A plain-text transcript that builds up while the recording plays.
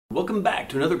Welcome back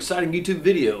to another exciting YouTube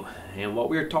video, and what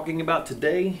we are talking about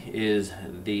today is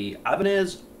the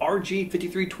Ibanez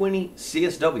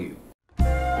RG5320CSW.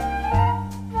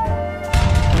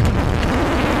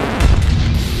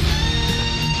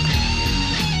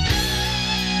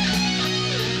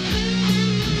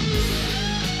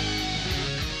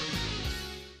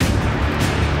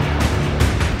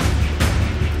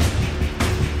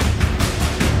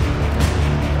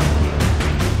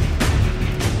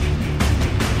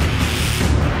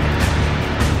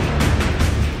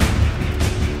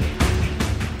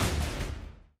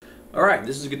 Alright,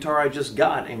 this is a guitar I just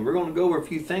got, and we're going to go over a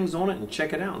few things on it and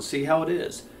check it out and see how it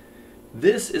is.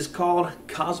 This is called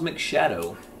Cosmic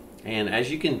Shadow, and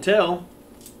as you can tell,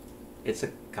 it's a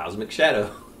Cosmic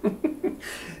Shadow.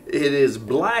 It is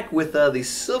black with these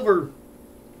silver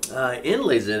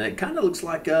inlays in it. It kind of looks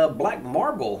like black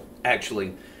marble,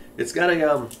 actually. It's got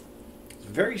a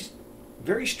very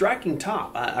striking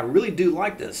top. I really do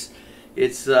like this.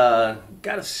 It's got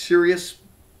a serious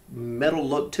metal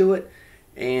look to it.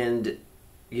 And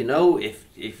you know, if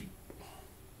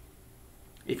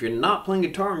you're not playing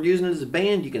guitar and using it as a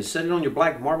band, you can set it on your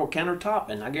black marble countertop,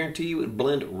 and I guarantee you it would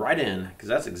blend right in, because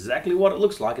that's exactly what it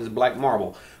looks like, is black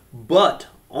marble. But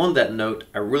on that note,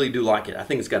 I really do like it. I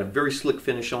think it's got a very slick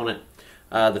finish on it.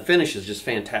 The finish is just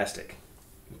fantastic,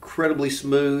 incredibly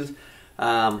smooth.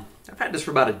 I've had this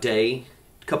for about a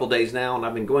couple days now, and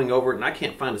I've been going over it, and I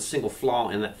can't find a single flaw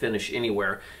in that finish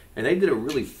anywhere. And they did a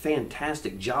really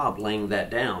fantastic job laying that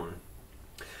down.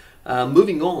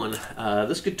 Moving on,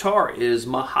 this guitar is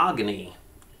mahogany.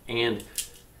 And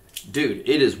dude,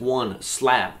 it is one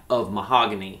slab of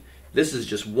mahogany. This is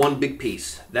just one big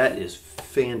piece. That is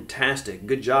fantastic.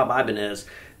 Good job, Ibanez.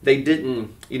 They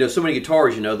didn't, you know, so many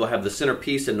guitars, you know, they'll have the center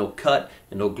piece and they'll cut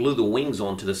and they'll glue the wings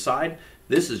onto the side.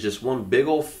 This is just one big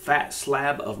old fat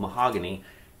slab of mahogany.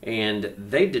 And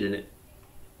they did it.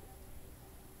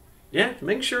 Yeah,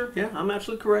 make sure. Yeah, I'm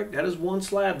absolutely correct. That is one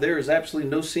slab. There is absolutely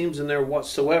no seams in there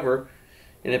whatsoever.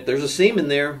 And if there's a seam in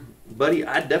there, buddy,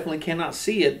 I definitely cannot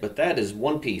see it, but that is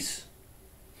one piece.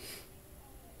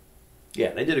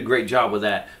 Yeah, they did a great job with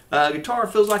that. Guitar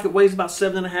feels like it weighs about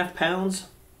 7.5 pounds.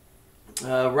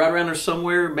 Right around there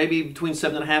somewhere, maybe between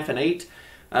 7.5 and 8.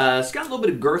 It's got a little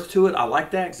bit of girth to it. I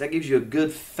like that because that gives you a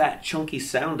good, fat, chunky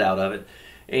sound out of it.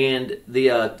 And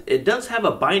it does have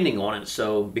a binding on it,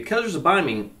 so because there's a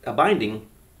binding,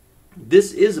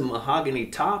 this is a mahogany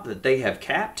top that they have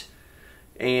capped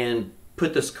and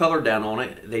put this color down on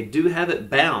it. They do have it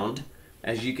bound,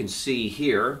 as you can see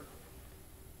here.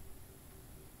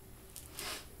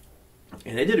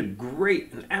 And they did a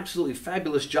great and absolutely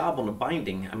fabulous job on the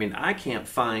binding. I mean, I can't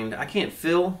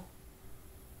feel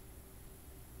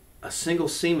a single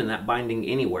seam in that binding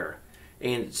anywhere.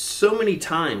 And so many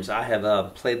times I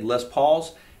have played Les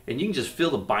Pauls, and you can just feel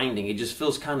the binding. It just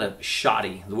feels kind of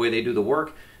shoddy the way they do the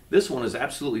work. This one is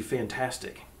absolutely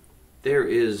fantastic.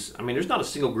 There's not a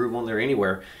single groove on there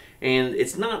anywhere, and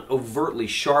it's not overtly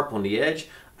sharp on the edge.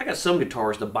 I got some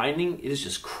guitars, the binding is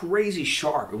just crazy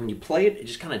sharp, and when you play it, it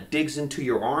just kind of digs into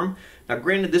your arm. Now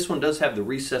granted, this one does have the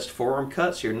recessed forearm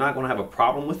cut, so you're not going to have a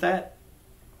problem with that.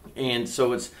 And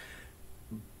so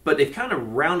but they've kind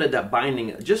of rounded that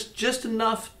binding just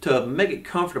enough to make it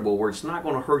comfortable where it's not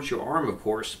going to hurt your arm, of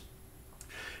course.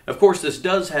 Of course, this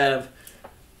does have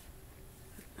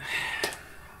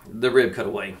the rib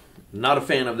cutaway. Not a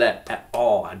fan of that at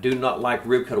all. I do not like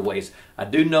rib cutaways. I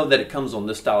do know that it comes on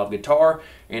this style of guitar,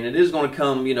 and it is going to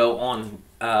come, you know, on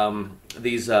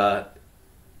these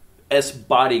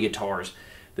S-body guitars.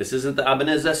 This isn't the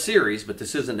Ibanez S series, but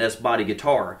this is an S-body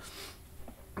guitar.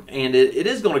 And it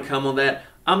is going to come on that.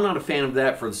 I'm not a fan of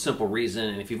that for the simple reason,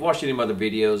 and if you've watched any of my other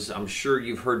videos, I'm sure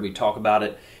you've heard me talk about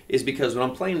it, is because when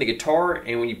I'm playing the guitar,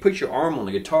 and when you put your arm on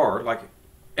the guitar, like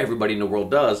everybody in the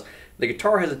world does, the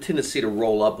guitar has a tendency to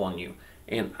roll up on you.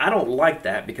 And I don't like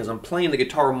that, because I'm playing the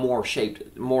guitar more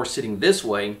sitting this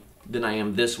way than I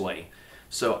am this way.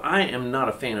 So I am not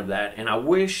a fan of that, and I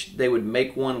wish they would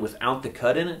make one without the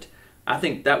cut in it. I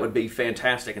think that would be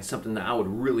fantastic and something that I would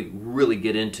really, really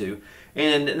get into.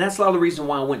 And that's a lot of the reason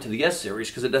why I went to the S series,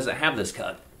 because it doesn't have this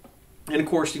cut. And of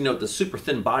course, you know, the super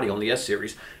thin body on the S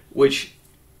series, which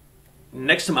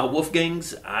next to my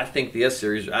Wolfgangs, I think the S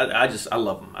series, I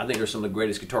love them. I think they're some of the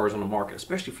greatest guitars on the market,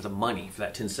 especially for the money, for that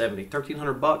 1070.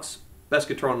 1,300 bucks, best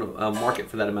guitar on the market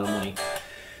for that amount of money.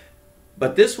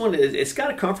 But this one, it's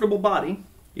got a comfortable body.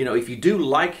 You know, if you do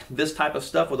like this type of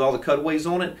stuff with all the cutaways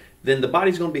on it, then the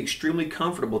body's going to be extremely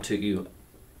comfortable to you.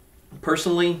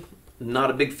 Personally, not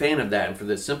a big fan of that, and for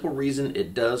the simple reason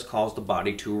it does cause the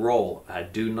body to roll. I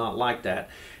do not like that.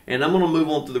 And I'm going to move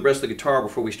on to the rest of the guitar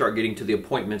before we start getting to the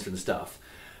appointments and stuff.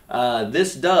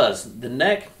 The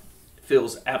neck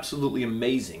feels absolutely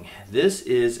amazing. This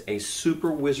is a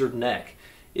Super Wizard neck.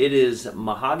 It is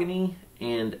mahogany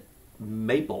and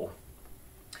maple.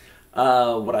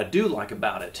 What I do like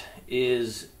about it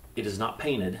is not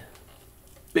painted.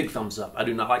 Big thumbs up. I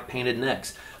do not like painted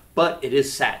necks, but it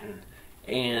is satin.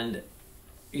 And,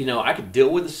 you know, I could deal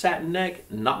with a satin neck,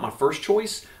 not my first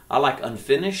choice. I like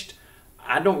unfinished.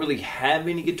 I don't really have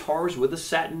any guitars with a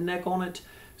satin neck on it.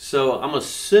 So I'm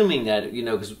assuming that, you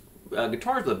know, because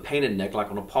guitars with a painted neck,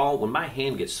 like on a Paul, when my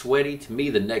hand gets sweaty, to me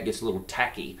the neck gets a little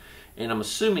tacky. And I'm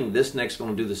assuming this neck's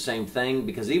going to do the same thing,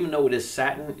 because even though it is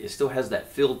satin, it still has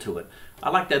that feel to it. I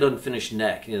like that unfinished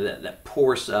neck, you know, that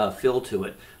porous feel to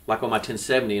it, like on my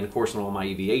 1070, and of course on all my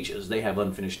EVHs, they have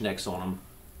unfinished necks on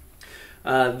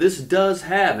them. This does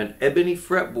have an ebony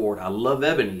fretboard. I love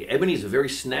ebony. Ebony is a very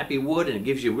snappy wood, and it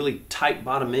gives you a really tight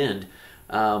bottom end.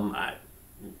 My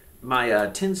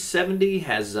 1070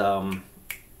 has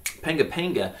Panga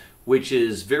Panga, which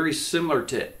is very similar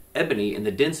to ebony in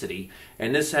the density,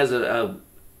 and this has a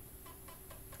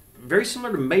very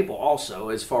similar to maple also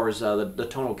as far as the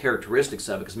tonal characteristics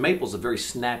of it, because maple is a very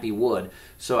snappy wood.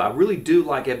 So I really do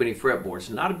like ebony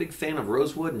fretboards. Not a big fan of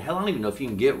rosewood, and hell, I don't even know if you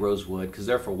can get rosewood, because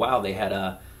there for a while they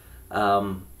had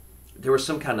there was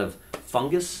some kind of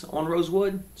fungus on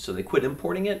rosewood, so they quit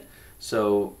importing it.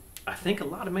 So I think a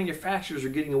lot of manufacturers are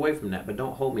getting away from that, but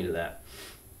don't hold me to that.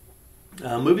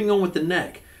 Moving on with the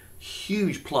neck.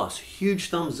 Huge plus,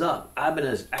 huge thumbs up.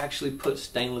 Ibanez actually put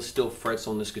stainless steel frets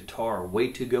on this guitar.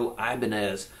 Way to go,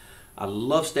 Ibanez. I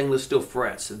love stainless steel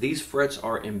frets. These frets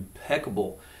are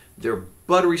impeccable. They're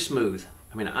buttery smooth.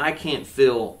 I mean, I can't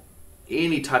feel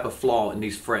any type of flaw in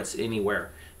these frets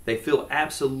anywhere. They feel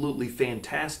absolutely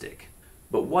fantastic.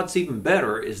 But what's even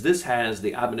better is this has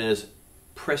the Ibanez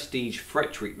Prestige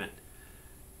fret treatment.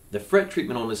 The fret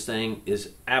treatment on this thing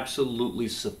is absolutely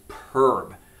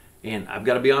superb. And I've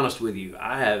got to be honest with you,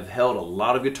 I have held a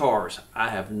lot of guitars. I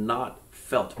have not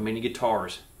felt many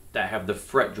guitars that have the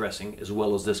fret dressing as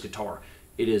well as this guitar.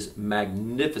 It is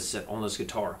magnificent on this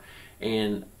guitar.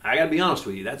 And I got to be honest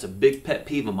with you, that's a big pet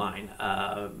peeve of mine.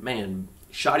 Man,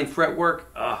 shoddy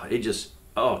fretwork, it just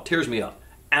tears me up.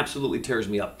 Absolutely tears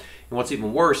me up. And what's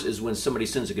even worse is when somebody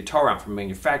sends a guitar out from a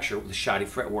manufacturer with shoddy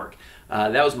fretwork.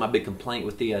 That was my big complaint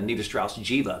with the Nita Strauss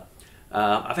Jiva.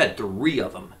 I've had 3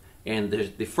 of them. And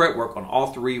the fretwork on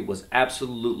all 3 was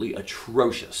absolutely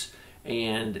atrocious.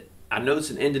 And I know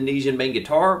it's an Indonesian-made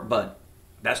guitar, but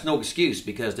that's no excuse,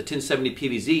 because the 1070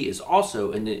 PVZ is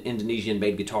also an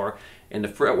Indonesian-made guitar, and the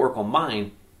fretwork on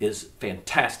mine is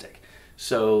fantastic.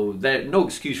 So no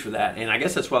excuse for that. And I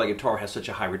guess that's why the guitar has such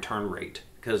a high return rate,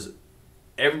 because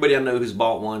everybody I know who's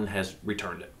bought one has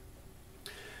returned it.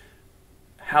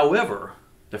 However,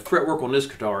 the fretwork on this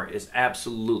guitar is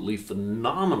absolutely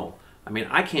phenomenal. I mean,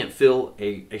 I can't feel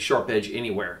a sharp edge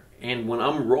anywhere. And when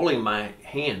I'm rolling my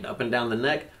hand up and down the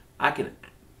neck, I can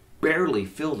barely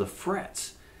feel the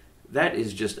frets. That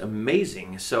is just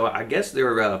amazing. So I guess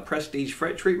they're a Prestige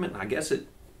fret treatment. I guess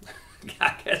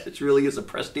it really is a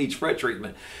Prestige fret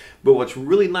treatment. But what's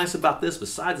really nice about this,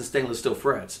 besides the stainless steel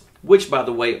frets, which by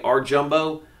the way are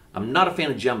jumbo, I'm not a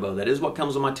fan of jumbo. That is what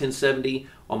comes on my 1070.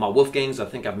 On my Wolfgangs, I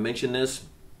think I've mentioned this.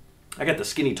 I got the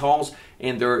skinny talls,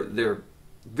 and they're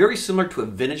very similar to a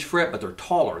vintage fret, but they're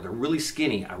taller. They're really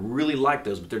skinny. I really like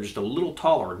those, but they're just a little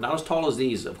taller. Not as tall as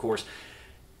these, of course.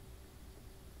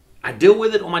 I deal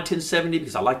with it on my 1070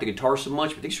 because I like the guitar so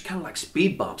much, but these are kind of like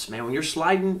speed bumps, man. When you're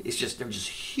sliding, they're just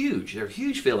huge. They're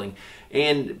huge feeling.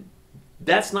 And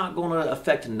that's not going to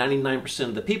affect 99%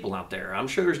 of the people out there. I'm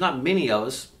sure there's not many of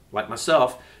us, like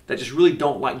myself, that just really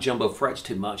don't like jumbo frets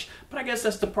too much. But I guess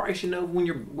that's the price, you know, when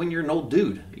you're an old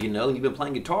dude, you know, and you've been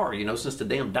playing guitar, you know, since the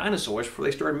damn dinosaurs before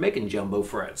they started making jumbo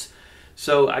frets.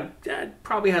 So that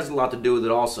probably has a lot to do with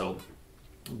it also.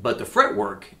 But the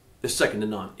fretwork is second to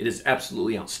none. It is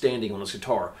absolutely outstanding on this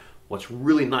guitar. What's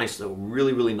really nice though,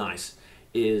 really, really nice,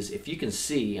 is if you can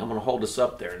see, I'm going to hold this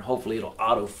up there and hopefully it'll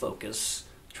autofocus,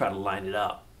 try to line it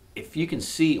up. If you can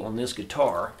see on this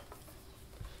guitar,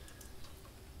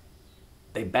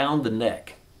 they bound the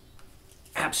neck.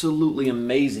 Absolutely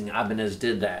amazing. Ibanez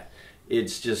did that.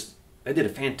 It's just, they did a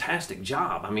fantastic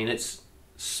job. I mean, it's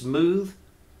smooth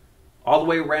all the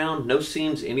way around, no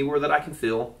seams anywhere that I can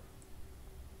feel.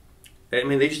 I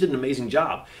mean, they just did an amazing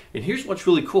job. And here's what's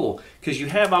really cool, because you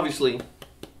have obviously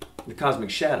the Cosmic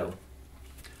Shadow,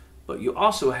 but you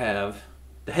also have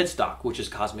the headstock, which is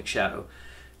Cosmic Shadow.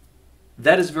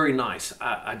 That is very nice.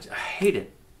 I hate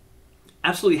it.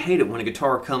 Absolutely hate it when a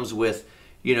guitar comes with,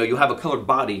 you know, you'll have a colored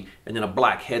body and then a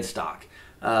black headstock.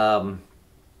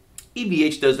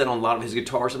 EVH does that on a lot of his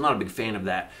guitars. I'm not a big fan of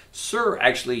that. Sir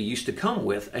actually used to come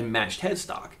with a matched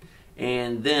headstock.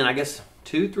 And then I guess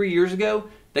 2-3 years ago,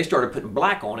 they started putting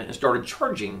black on it and started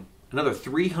charging another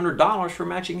 $300 for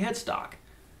matching headstock.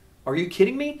 Are you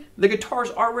kidding me? The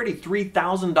guitar's already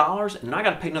 $3,000 and I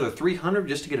got to pay another $300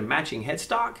 just to get a matching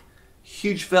headstock?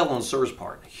 Huge fail on Sir's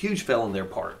part. Huge fail on their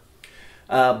part.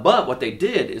 But what they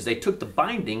did is they took the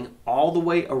binding all the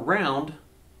way around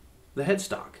the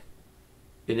headstock.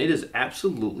 And it is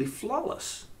absolutely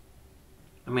flawless.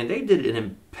 I mean, they did an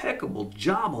impeccable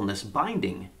job on this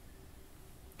binding.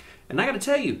 And I got to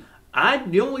tell you, I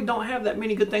normally don't have that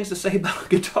many good things to say about a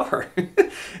guitar.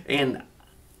 And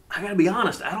I got to be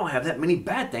honest, I don't have that many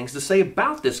bad things to say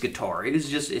about this guitar. It is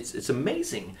just, it's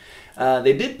amazing.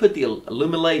 They did put the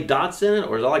Illumilay dots in it,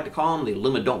 or as I like to call them, the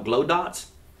Illuma Don't Glow dots.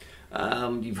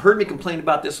 You've heard me complain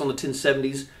about this on the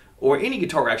 1070s, or any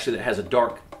guitar actually that has a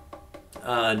dark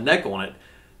neck on it.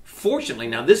 Fortunately,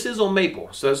 now this is on maple,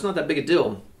 so it's not that big a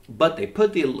deal, but they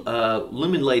put the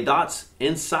Illumilay dots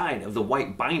inside of the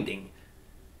white binding.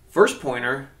 First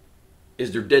pointer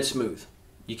is they're dead smooth.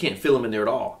 You can't feel them in there at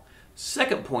all.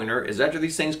 Second pointer is after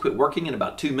these things quit working in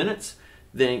about 2 minutes,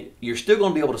 then you're still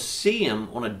going to be able to see them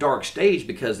on a dark stage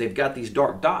because they've got these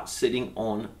dark dots sitting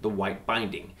on the white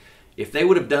binding. If they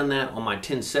would have done that on my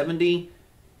 1070,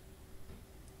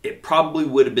 it probably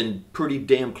would have been pretty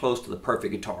damn close to the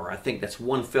perfect guitar. I think that's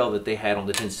one fail that they had on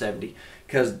the 1070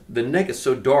 because the neck is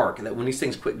so dark that when these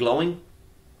things quit glowing,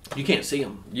 you can't see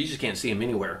them. You just can't see them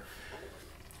anywhere.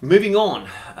 Moving on,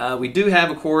 we do have,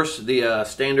 of course, the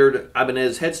standard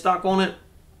Ibanez headstock on it,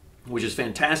 which is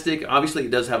fantastic. Obviously,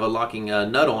 it does have a locking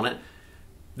nut on it.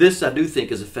 This, I do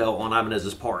think, is a fail on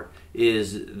Ibanez's part.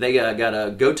 Is they got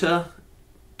a Gota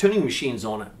tuning machines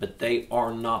on it, but they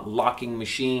are not locking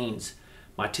machines.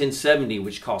 My 1070,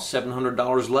 which costs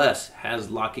 $700 less,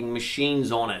 has locking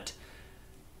machines on it.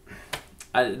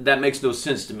 That makes no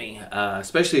sense to me,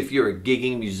 especially if you're a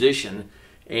gigging musician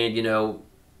and, you know,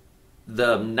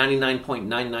 the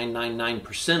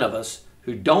 99.9999% of us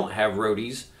who don't have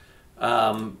roadies,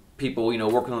 people, you know,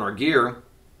 working on our gear,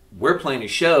 we're playing a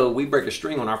show, we break a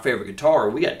string on our favorite guitar,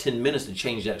 we got 10 minutes to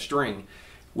change that string.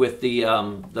 With the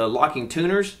locking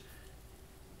tuners,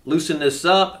 loosen this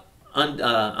up,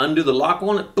 undo the lock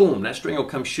on it, boom, that string will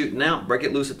come shooting out, break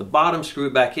it loose at the bottom, screw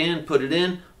it back in, put it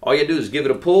in. All you do is give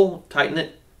it a pull, tighten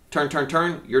it, turn, turn,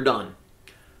 turn, you're done.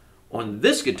 On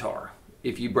this guitar,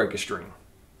 if you break a string,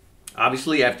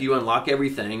 obviously after you unlock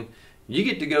everything, you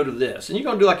get to go to this. And you're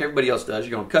going to do like everybody else does.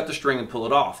 You're going to cut the string and pull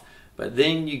it off. But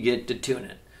then you get to tune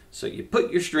it. So you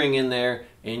put your string in there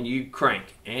and you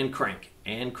crank and crank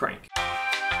and crank.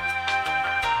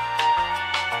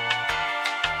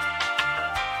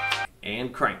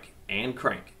 And crank and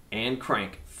crank and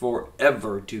crank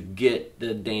forever to get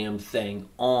the damn thing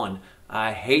on.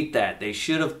 I hate that. They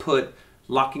should have put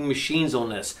locking machines on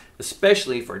this,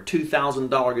 especially for a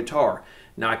 $2,000 guitar.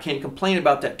 Now, I can't complain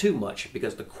about that too much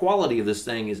because the quality of this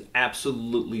thing is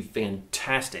absolutely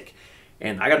fantastic.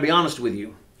 And I got to be honest with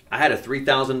you, I had a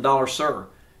 $3,000 Sir,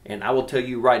 and I will tell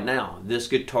you right now, this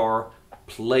guitar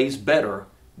plays better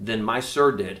than my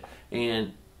Sir did.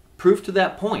 And proof to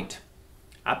that point,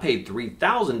 I paid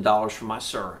 $3,000 for my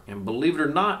Sir, and believe it or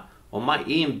not, on my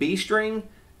E and B string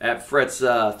at frets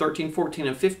 13, 14,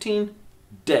 and 15,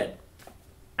 dead.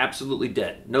 Absolutely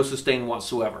dead. No sustain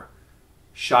whatsoever.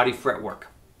 Shoddy fretwork.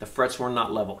 The frets were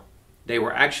not level. They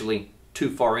were actually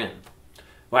too far in.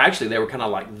 Well, actually, they were kind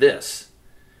of like this,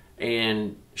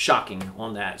 and shocking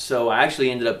on that. So I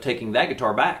actually ended up taking that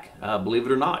guitar back, believe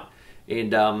it or not. And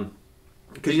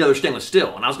because, you know, they're stainless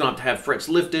steel, and I was going to have frets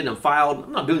lifted and filed.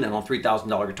 I'm not doing that on a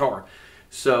 $3,000 guitar.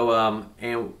 So,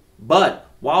 but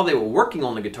while they were working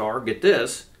on the guitar, get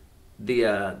this,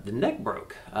 the neck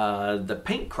broke. The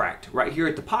paint cracked right here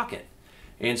at the pocket.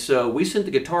 And so we sent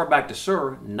the guitar back to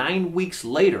Sir. 9 weeks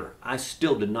later, I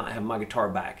still did not have my guitar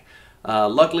back.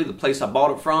 Luckily, the place I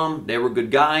bought it from, they were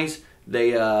good guys.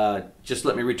 They just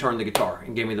let me return the guitar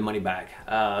and gave me the money back.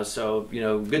 So, you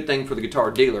know, good thing for the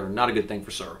guitar dealer, not a good thing for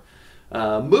Sir.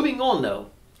 Moving on, though,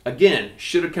 again,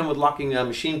 should have come with locking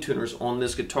machine tuners on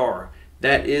this guitar.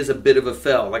 That is a bit of a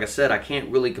fail. Like I said, I can't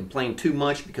really complain too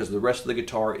much because the rest of the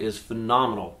guitar is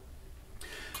phenomenal.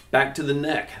 Back to the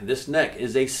neck. This neck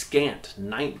is a scant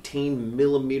 19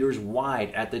 millimeters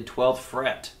wide at the 12th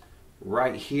fret,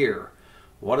 right here.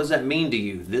 What does that mean to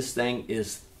you? This thing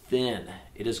is thin.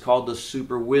 It is called the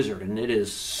Super Wizard, and it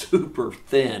is super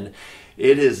thin.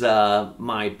 It is,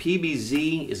 my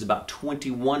PBZ is about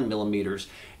 21 millimeters,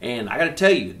 and I gotta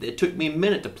tell you, it took me a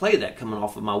minute to play that coming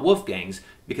off of my Wolfgangs,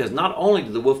 because not only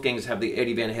do the Wolfgangs have the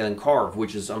Eddie Van Halen carve,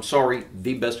 which is, I'm sorry,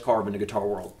 the best carve in the guitar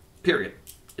world, period.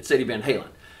 it's Eddie Van Halen.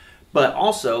 But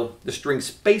also, the string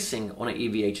spacing on an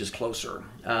EVH is closer.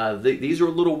 These are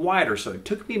a little wider, so it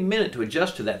took me a minute to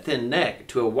adjust to that thin neck,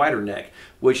 to a wider neck,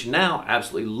 which now I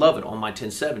absolutely love it on my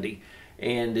 1070.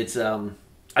 And it's, I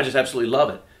just absolutely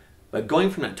love it. But going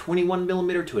from that 21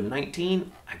 millimeter to a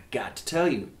 19, I got to tell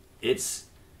you, it's,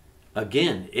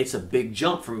 again, it's a big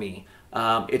jump for me.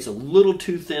 It's a little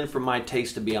too thin for my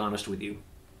taste, to be honest with you.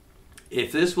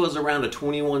 If this was around a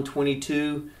 21,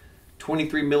 22,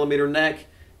 23 millimeter neck,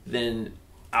 then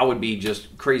I would be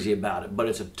just crazy about it. But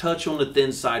it's a touch on the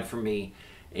thin side for me.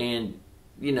 And,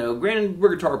 you know, granted,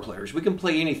 we're guitar players. We can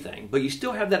play anything. But you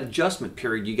still have that adjustment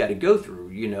period you got to go through,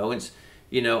 you know. It's,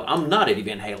 you know, I'm not Eddie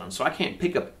Van Halen, so I can't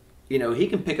pick up, you know, he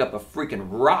can pick up a freaking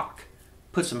rock,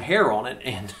 put some hair on it,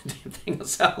 and the thing will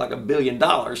sound like $1 billion.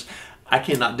 I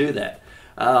cannot do that.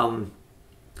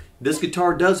 This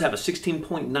guitar does have a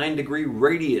 16.9 degree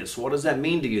radius. What does that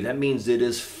mean to you? That means it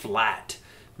is flat.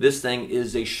 This thing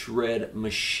is a shred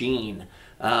machine.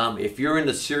 If you're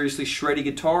into seriously shreddy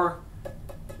guitar,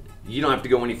 you don't have to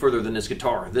go any further than this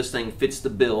guitar. This thing fits the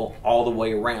bill all the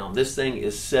way around. This thing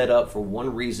is set up for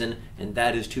one reason, and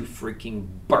that is to freaking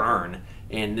burn.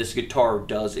 And this guitar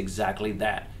does exactly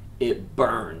that. It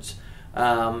burns.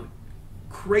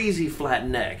 Crazy flat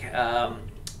neck.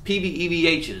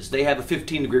 PV-EVHs, they have a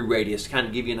 15 degree radius to kind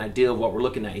of give you an idea of what we're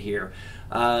looking at here.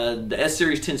 The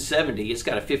S-Series 1070, it's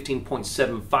got a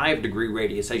 15.75 degree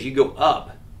radius. As you go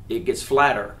up, it gets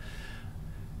flatter.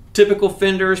 Typical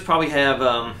Fenders probably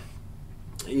have,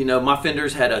 you know, my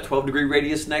Fenders had a 12 degree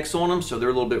radius necks on them, so they're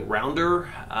a little bit rounder.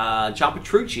 John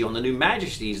Petrucci on the new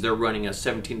Majesties, they're running a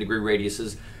 17 degree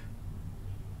radiuses.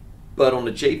 But on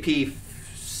the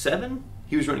JP7,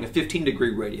 he was running a 15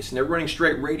 degree radius, and they're running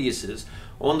straight radiuses.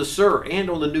 On the Sur and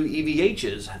on the new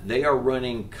EVHs, they are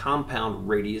running compound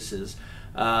radiuses.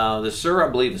 The Sur, I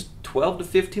believe, is 12 to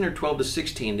 15 or 12 to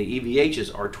 16. The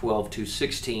EVHs are 12 to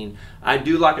 16. I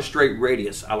do like a straight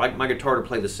radius. I like my guitar to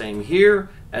play the same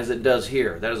here as it does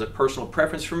here. That is a personal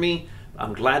preference for me.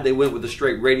 I'm glad they went with a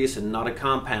straight radius and not a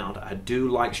compound. I do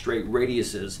like straight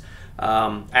radiuses.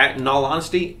 In all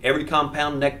honesty, every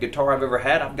compound neck guitar I've ever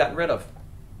had, I've gotten rid of.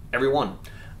 Every one.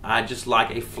 I just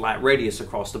like a flat radius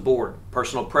across the board.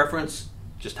 Personal preference,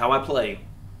 just how I play.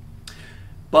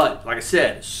 But, like I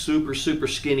said, super, super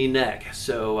skinny neck.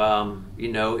 So,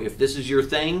 you know, if this is your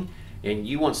thing and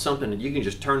you want something that you can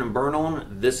just turn and burn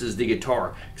on, this is the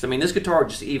guitar. Because, I mean, this guitar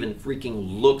just even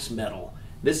freaking looks metal.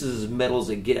 This is as metal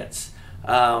as it gets.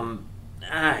 And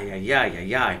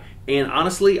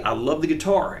honestly, I love the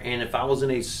guitar. And if I was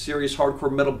in a serious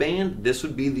hardcore metal band, this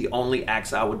would be the only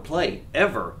axe I would play,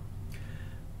 ever.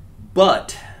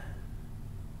 But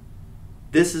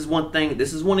this is one thing,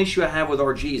 this is one issue I have with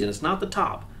RGs, and it's not the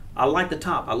top. I like the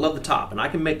top. I love the top, and I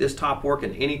can make this top work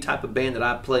in any type of band that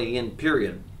I play in,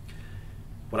 period.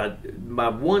 My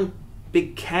one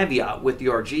big caveat with the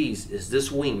RGs is this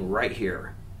wing right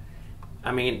here.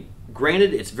 I mean,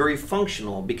 granted, it's very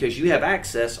functional because you have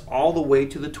access all the way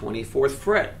to the 24th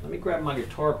fret. Let me grab my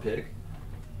guitar pick.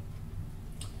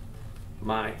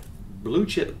 My blue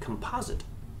chip composite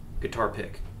guitar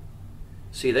pick.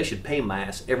 See, they should pay my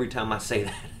ass every time I say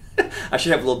that. I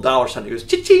should have a little dollar sign that goes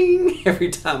cha-ching every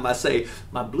time I say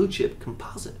my blue chip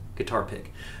composite guitar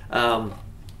pick.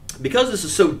 Because this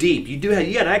is so deep, you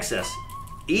got access,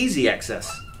 easy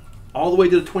access, all the way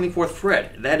to the 24th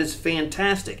fret. That is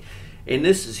fantastic. And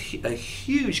this is a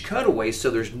huge cutaway, so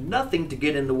there's nothing to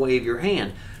get in the way of your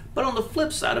hand. But on the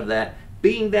flip side of that,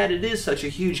 being that it is such a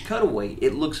huge cutaway,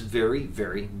 it looks very,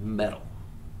 very metal.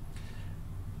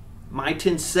 My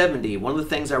 1070, one of the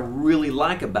things I really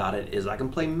like about it is I can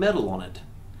play metal on it.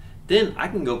 Then I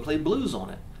can go play blues on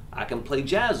it. I can play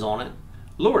jazz on it.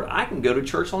 Lord, I can go to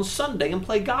church on Sunday and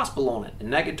play gospel on it.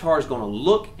 And that guitar is going to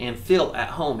look and feel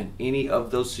at home in any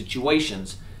of those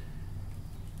situations.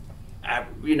 I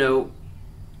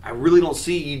really don't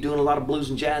see you doing a lot of blues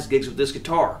and jazz gigs with this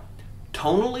guitar.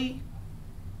 Tonally,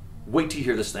 wait till you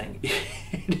hear this thing.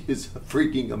 It is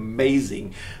freaking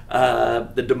amazing.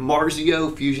 The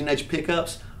DiMarzio Fusion Edge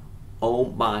pickups,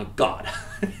 oh my God.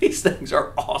 These things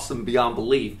are awesome beyond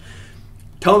belief.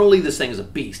 Tonally, this thing is a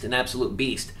beast, an absolute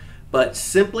beast. But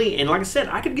simply, and like I said,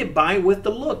 I could get by with the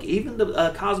look, even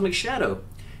the Cosmic Shadow.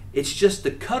 It's just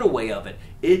the cutaway of it.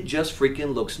 It just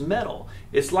freaking looks metal.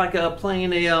 It's like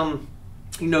playing a,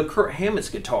 Kurt Hammett's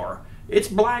guitar. It's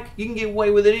black, you can get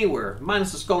away with it anywhere,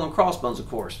 minus the skull and crossbones, of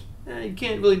course. You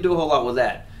can't really do a whole lot with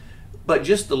that. But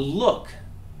just the look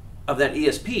of that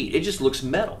ESP, it just looks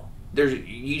metal.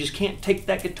 You just can't take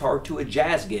that guitar to a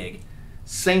jazz gig.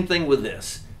 Same thing with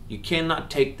this. You cannot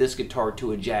take this guitar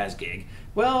to a jazz gig.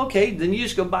 Well, okay, then you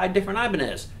just go buy a different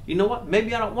Ibanez. You know what?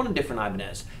 Maybe I don't want a different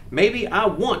Ibanez. Maybe I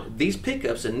want these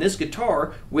pickups and this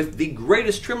guitar with the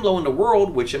greatest tremolo in the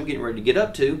world, which I'm getting ready to get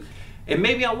up to, and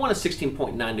maybe I want a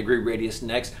 16.9 degree radius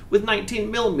necks with 19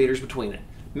 millimeters between it.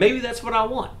 Maybe that's what I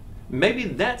want. Maybe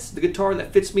that's the guitar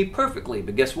that fits me perfectly,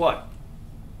 but guess what?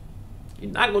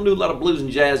 You're not going to do a lot of blues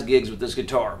and jazz gigs with this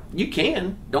guitar. You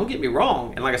can, don't get me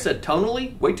wrong, and like I said,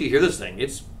 tonally, wait till you hear this thing.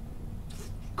 It's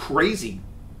crazy.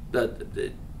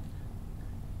 I'm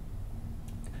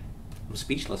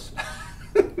speechless.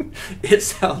 It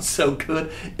sounds so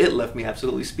good. It left me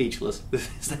absolutely speechless. This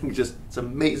thing just, it's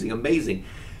amazing, amazing.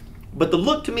 But the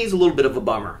look to me is a little bit of a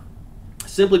bummer,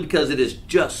 simply because it is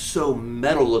just so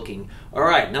metal looking. All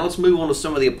right, now let's move on to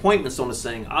some of the appointments on this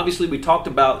thing. Obviously, we talked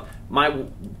about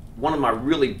one of my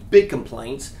really big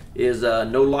complaints is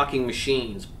no locking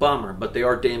machines. Bummer, but they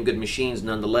are damn good machines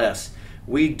nonetheless.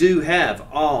 We do have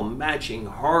all matching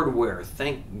hardware,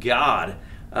 thank God.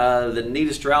 The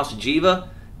Nita Strauss Jiva,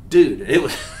 dude, it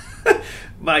was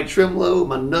my tremolo,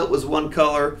 my nut was one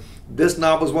color, this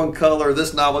knob was one color,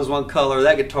 this knob was one color.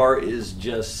 That guitar is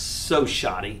just so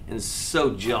shoddy and so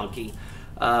junky.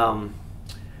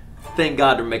 Thank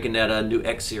God they're making that new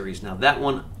X series. Now that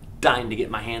one, dying to get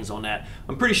my hands on that.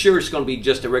 I'm pretty sure it's going to be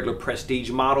just a regular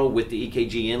Prestige model with the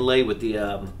EKG inlay with the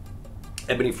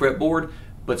ebony fretboard,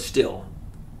 but still,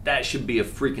 that should be a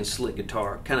freaking slick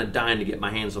guitar. Kind of dying to get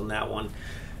my hands on that one.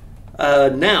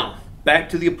 Now, back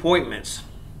to the appointments.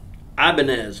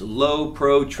 Ibanez Low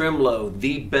Pro Tremolo,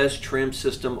 the best trim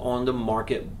system on the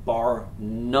market, bar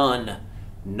none.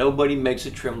 Nobody makes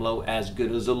a tremolo as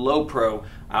good as a Low Pro.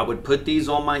 I would put these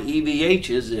on my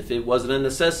EVHs if it wasn't a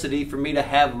necessity for me to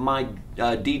have my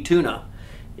D-Tuna.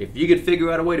 If you could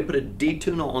figure out a way to put a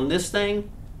D-Tuna on this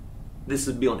thing, this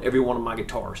would be on every one of my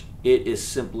guitars. It is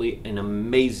simply an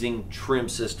amazing trim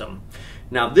system.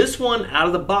 Now this one, out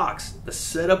of the box, the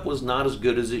setup was not as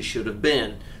good as it should have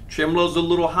been. Tremolo's a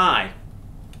little high.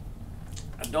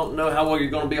 I don't know how well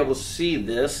you're going to be able to see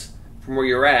this from where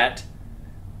you're at,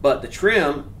 but the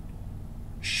trim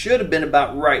should have been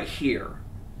about right here.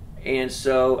 And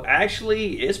so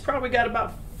actually it's probably got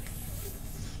about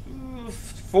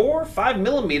 4 or 5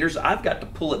 millimeters. I've got to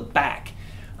pull it back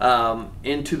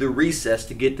into the recess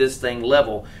to get this thing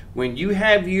level. When you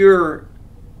have your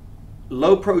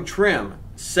Low Pro trim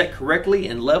set correctly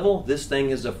and level, this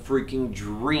thing is a freaking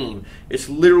dream. It's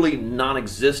literally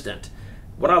non-existent.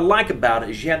 What I like about it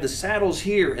is you have the saddles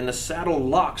here and the saddle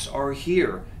locks are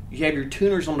here. You have your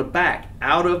tuners on the back,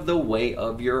 out of the way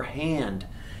of your hand.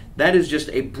 That is just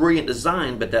a brilliant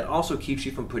design, but that also keeps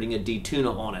you from putting a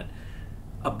D-Tuna on it.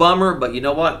 A bummer, but you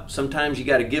know what? Sometimes you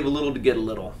got to give a little to get a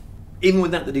little. Even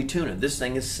without the D-Tuna, this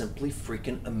thing is simply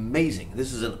freaking amazing.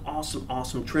 This is an awesome,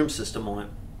 awesome trim system on it.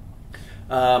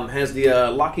 Has the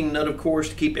locking nut, of course,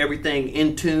 to keep everything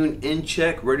in tune, in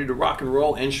check, ready to rock and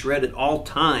roll and shred at all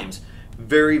times.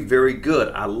 Very, very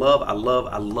good. I love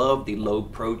the Low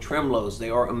Pro tremolos. They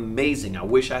are amazing. I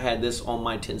wish I had this on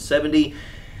my 1070.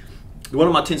 One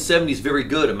of my 1070 is very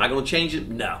good. Am I going to change it?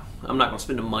 No. I'm not going to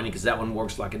spend the money because that one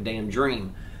works like a damn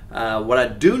dream. What I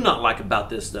do not like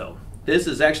about this, though, this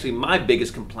is actually my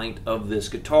biggest complaint of this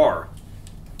guitar.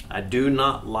 I do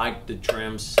not like the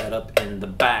trim setup in the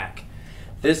back.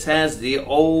 This has the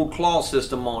old claw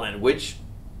system on it, which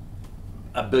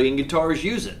a billion guitars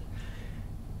use it.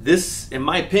 This, in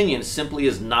my opinion, simply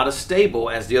is not as stable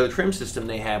as the other trim system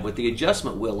they have with the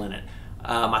adjustment wheel in it.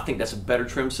 I think that's a better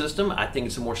trim system. I think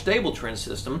it's a more stable trim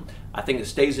system. I think it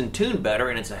stays in tune better,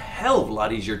 and it's a hell of a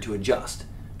lot easier to adjust.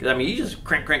 Because I mean, you just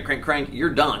crank, crank, crank, crank,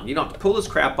 you're done. You don't have to pull this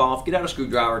crap off, get out a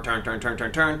screwdriver, turn, turn, turn,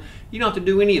 turn, turn. You don't have to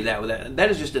do any of that with that.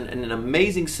 That is just an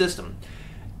amazing system.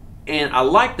 And I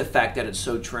like the fact that it's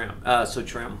so trim. I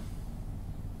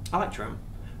like trim.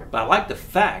 But I like the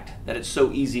fact that it's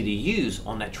so easy to use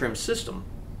on that trim system.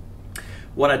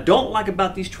 What I don't like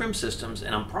about these trim systems,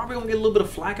 and I'm probably going to get a little bit of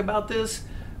flack about this,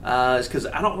 is because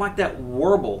I don't like that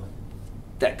warble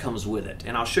that comes with it.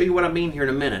 And I'll show you what I mean here in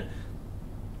a minute.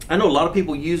 I know a lot of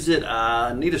people use it.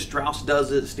 Nita Strauss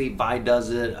does it, Steve Vai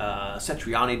does it,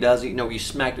 Satriani does it. You know, where you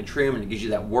smack the trim and it gives you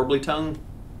that warbly tone.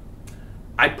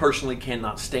 I personally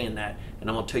cannot stand that, and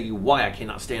I'm going to tell you why I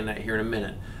cannot stand that here in a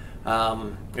minute.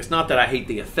 It's not that I hate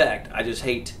the effect, I just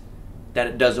hate that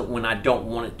it does it when I don't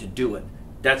want it to do it.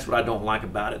 That's what I don't like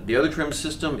about it. The other trim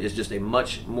system is just a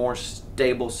much more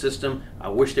stable system. I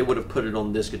wish they would have put it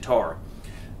on this guitar.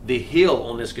 The heel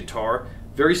on this guitar,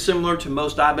 very similar to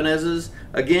most Ibanez's.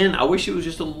 Again, I wish it was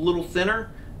just a little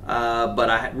thinner,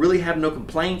 but I really have no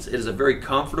complaints. It is a very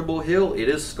comfortable heel. It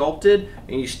is sculpted,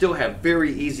 and you still have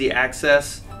very easy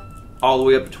access all the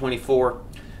way up to 24.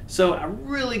 So I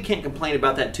really can't complain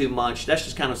about that too much. That's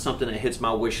just kind of something that hits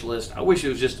my wish list. I wish it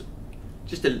was just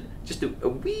a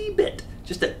wee bit,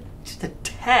 just a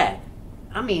tad.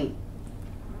 I mean,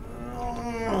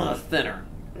 thinner.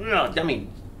 I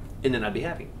mean, and then I'd be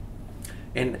happy.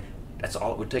 And that's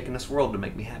all it would take in this world to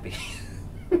make me happy.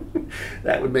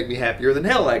 That would make me happier than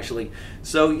hell, actually.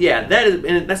 So yeah,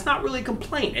 and that's not really a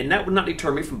complaint, and that would not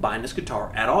deter me from buying this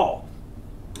guitar at all.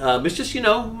 It's just, you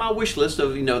know, my wish list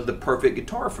of, you know, the perfect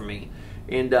guitar for me.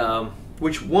 And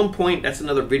which one point, that's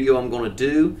another video I'm going to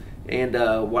do, and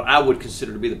what I would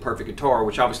consider to be the perfect guitar,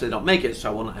 which obviously I don't make it,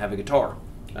 so I will not have a guitar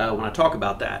when I talk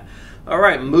about that. All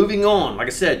right, moving on. Like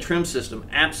I said, trim system,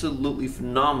 absolutely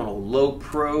phenomenal. Low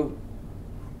Pro,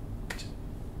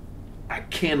 I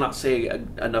cannot say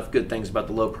enough good things about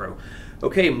the Low Pro.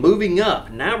 Okay, moving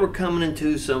up. Now we're coming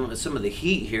into some of the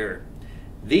heat here.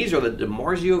 These are the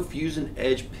DiMarzio Fusion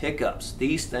Edge pickups.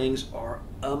 These things are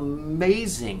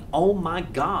amazing. Oh my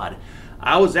God.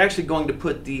 I was actually going to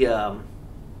put the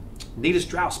Nita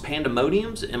Strauss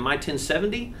Pandemoniums in my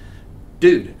 1070.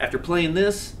 Dude, after playing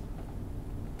this,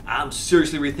 I'm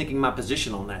seriously rethinking my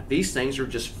position on that. These things are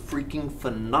just freaking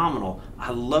phenomenal.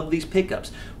 I love these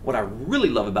pickups. What I really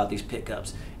love about these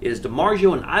pickups is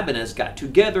DiMarzio and Ibanez got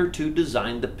together to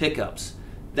design the pickups.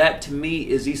 That to me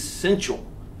is essential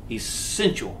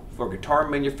for a guitar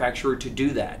manufacturer to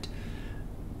do that.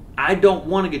 I don't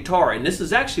want a guitar, and this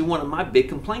is actually one of my big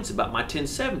complaints about my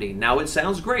 1070. Now it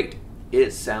sounds great.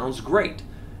 It sounds great.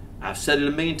 I've said it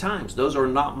a million times. Those are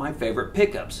not my favorite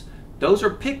pickups. Those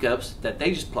are pickups that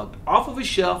they just plucked off of a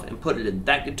shelf and put it in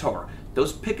that guitar.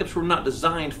 Those pickups were not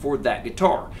designed for that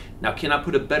guitar. Now, can I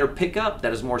put a better pickup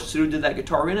that is more suited to that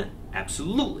guitar in it?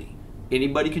 Absolutely.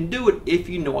 Anybody can do it if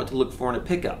you know what to look for in a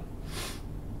pickup.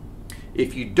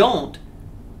 If you don't,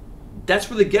 that's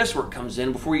where the guesswork comes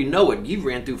in. Before you know it, you've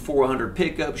ran through 400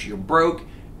 pickups, you're broke,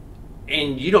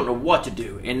 and you don't know what to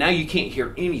do. And now you can't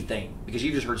hear anything because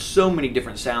you just heard so many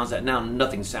different sounds that now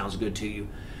nothing sounds good to you.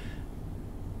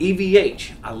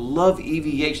 EVH, I love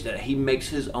EVH that he makes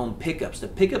his own pickups. The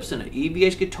pickups in an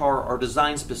EVH guitar are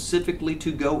designed specifically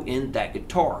to go in that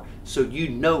guitar. So you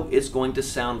know it's going to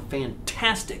sound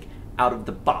fantastic out of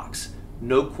the box.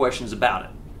 No questions about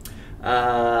it.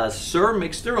 Sir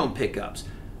makes their own pickups.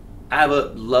 I have a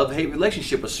love-hate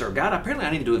relationship with Sir. God, apparently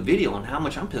I need to do a video on how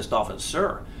much I'm pissed off at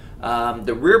Sir.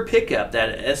 The rear pickup,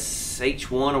 that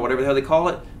SH1 or whatever the hell they call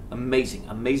it, amazing,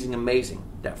 amazing, amazing.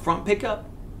 That front pickup,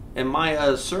 and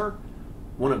my Sir,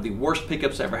 one of the worst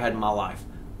pickups I ever had in my life.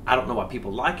 I don't know why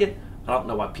people like it. I don't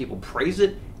know why people praise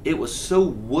it. It was so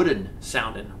wooden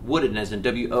sounding. Wooden as in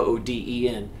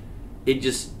W-O-O-D-E-N. It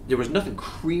just, there was nothing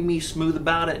creamy smooth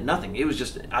about it. Nothing. It was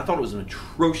just, I thought it was an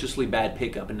atrociously bad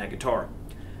pickup in that guitar.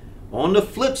 On the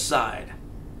flip side,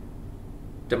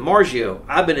 DiMarzio,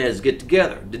 Ibanez get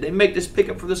together. Did they make this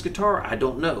pickup for this guitar? I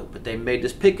don't know, but they made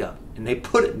this pickup and they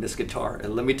put it in this guitar.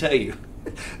 And let me tell you,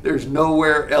 there's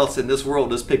nowhere else in this world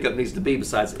this pickup needs to be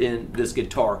besides in this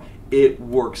guitar. It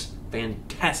works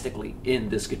fantastically in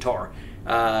this guitar.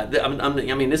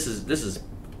 I mean, this is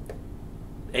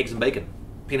eggs and bacon,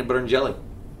 peanut butter and jelly,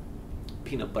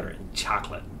 peanut butter and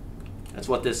chocolate. That's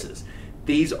what this is.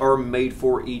 These are made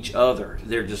for each other.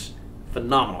 They're just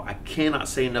phenomenal. I cannot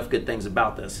say enough good things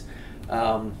about this.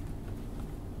 And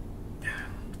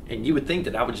you would think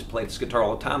that I would just play this guitar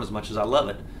all the time as much as I love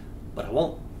it, but I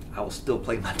won't. I will still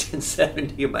play my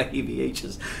 1070 and my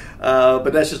EVHs.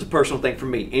 But that's just a personal thing for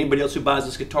me. Anybody else who buys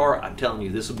this guitar, I'm telling you,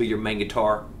 this will be your main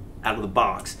guitar out of the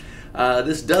box.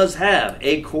 This does have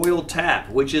a coil tap,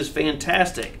 which is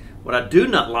fantastic. What I do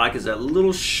not like is that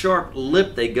little sharp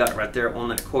lip they got right there on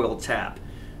that coil tap.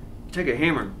 You take a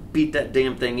hammer and beat that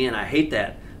damn thing in. I hate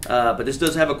that. But this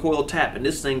does have a coil tap, and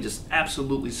this thing just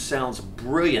absolutely sounds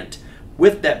brilliant.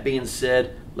 With that being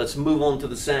said, let's move on to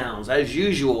the sounds. As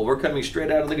usual, we're coming straight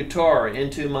out of the guitar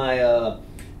into my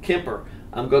Kemper.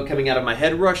 I'm coming out of my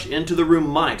head rush into the room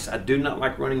mics. I do not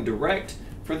like running direct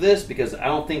for this because I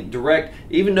don't think direct,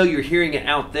 even though you're hearing it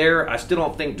out there, I still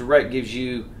don't think direct gives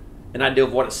you an idea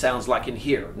of what it sounds like in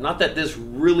here. Not that this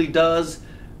really does,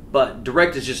 but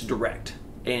direct is just direct,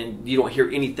 and you don't hear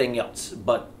anything else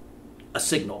but a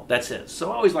signal. That's it.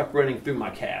 So I always like running through my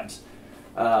cabs,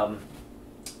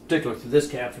 particularly through this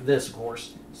cab for this, of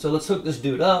course. So let's hook this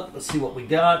dude up. Let's see what we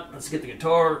got. Let's get the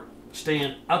guitar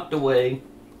stand out the way.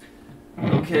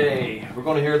 Okay, we're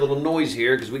going to hear a little noise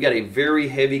here because we got a very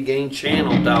heavy gain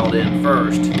channel dialed in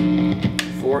first.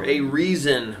 For a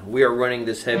reason, we are running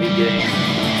this heavy gain.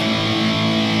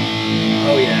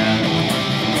 Oh yeah.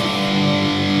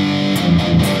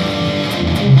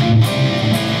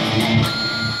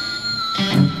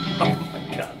 Oh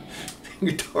my God.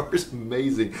 The guitar is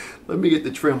amazing. Let me get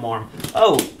the trim arm.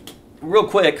 Oh, real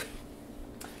quick,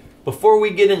 before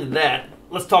we get into that,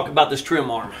 let's talk about this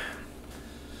trim arm.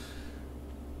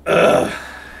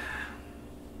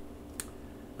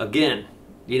 Again,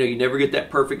 you know, you never get that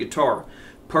perfect guitar.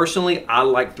 Personally, I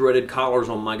like threaded collars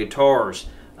on my guitars.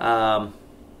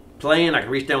 Playing, I can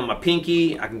reach down with my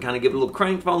pinky. I can kind of give it a little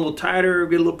crank if I want a little tighter,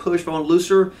 get a little push if I want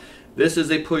looser. This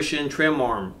is a push-in trim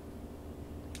arm.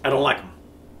 I don't like them.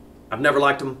 I've never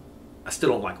liked them. I still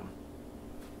don't like them.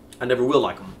 I never will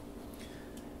like them.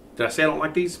 Did I say I don't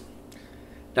like these?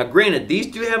 Now, granted, these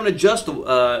do have an adjustable.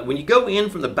 When you go in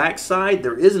from the back side,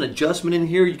 there is an adjustment in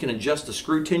here. You can adjust the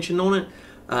screw tension on it.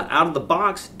 Out of the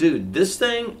box, dude, this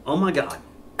thing, oh my God.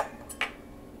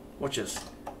 Watch this.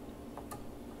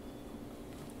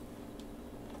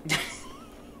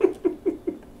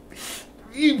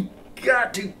 You've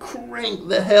got to crank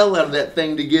the hell out of that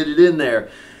thing to get it in there.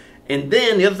 And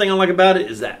then the other thing I like about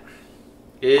it is that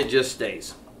it just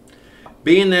stays.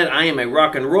 Being that I am a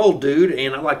rock and roll dude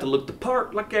and I like to look the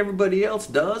part like everybody else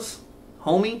does,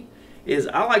 homie, is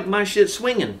I like my shit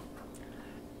swinging.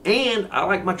 And I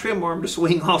like my trim arm to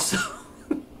swing also.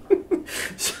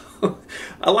 So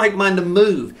I like mine to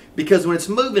move, because when it's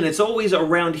moving, it's always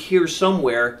around here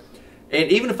somewhere. And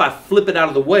even if I flip it out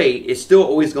of the way, it's still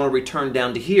always going to return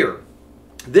down to here.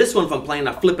 This one, if I'm playing,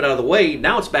 I flip it out of the way,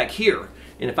 now it's back here.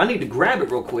 And if I need to grab it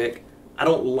real quick, I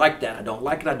don't like that. I don't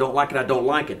like it, I don't like it, I don't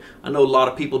like it. I know a lot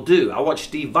of people do. I watch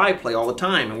Steve Vai play all the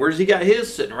time, and where's he got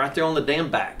his? Sitting right there on the damn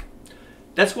back.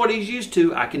 That's what he's used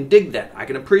to. I can dig that. I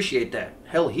can appreciate that.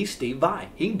 Hell, he's Steve Vai.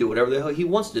 He can do whatever the hell he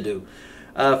wants to do.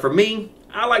 For me,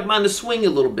 I like mine to swing a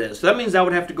little bit. So that means I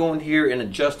would have to go in here and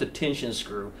adjust a tension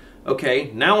screw. Okay,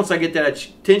 now once I get that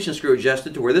tension screw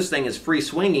adjusted to where this thing is free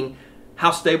swinging, how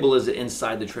stable is it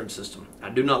inside the trim system? I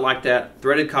do not like that.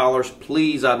 Threaded collars,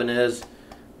 please, Ibanez.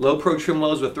 Low Pro trim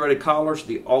lows with threaded collars,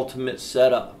 the ultimate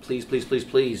setup. Please, please, please,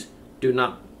 please do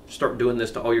not start doing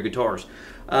this to all your guitars.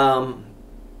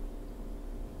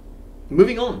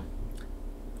 Moving on,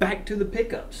 back to the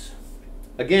pickups.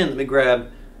 Again, let me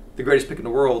grab the greatest pick in the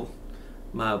world,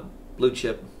 my blue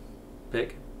chip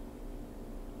pick.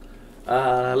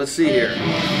 Let's see here.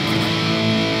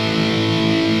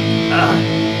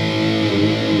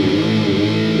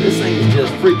 This thing is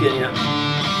just freaking, yeah.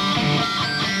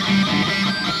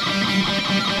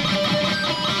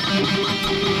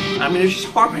 I mean, it's just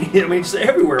harmony. I mean, it's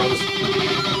everywhere on this.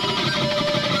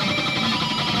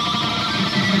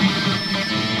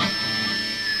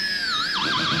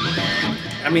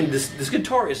 I mean, this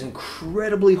guitar is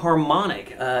incredibly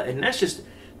harmonic, and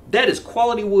that is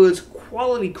quality woods,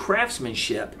 quality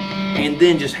craftsmanship, and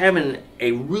then just having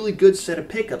a really good set of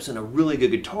pickups and a really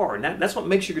good guitar, and that's what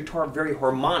makes your guitar very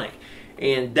harmonic.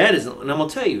 And that is, and I'm gonna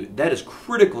tell you, that is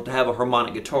critical to have a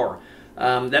harmonic guitar.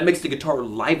 That makes the guitar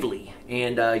lively,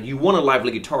 and you want a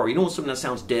lively guitar. You don't want something that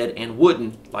sounds dead and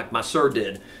wooden like my Sir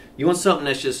did. You want something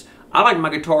that's just, I like my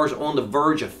guitars on the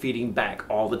verge of feeding back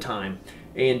all the time.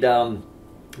 And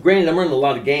granted, I'm running a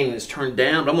lot of gain and it's turned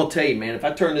down, but I'm going to tell you, man, if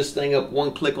I turn this thing up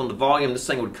one click on the volume, this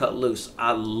thing would cut loose.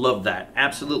 I love that.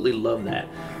 Absolutely love that.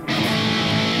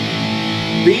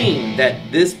 Being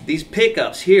that these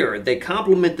pickups here, they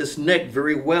complement this neck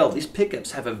very well. These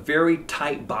pickups have a very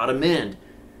tight bottom end,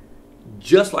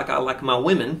 just like I like my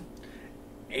women,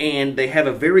 and they have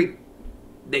a very,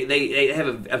 they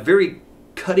have a very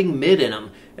cutting mid in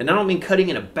them. And I don't mean cutting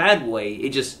in a bad way.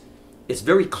 It's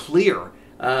very clear.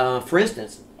 For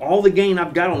instance, all the gain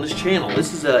I've got on this channel,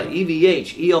 this is a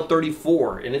EVH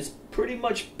EL34, and it's pretty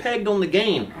much pegged on the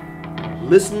gain.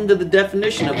 Listen to the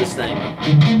definition of this thing.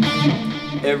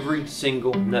 Every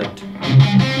single note.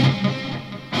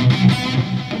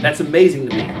 That's amazing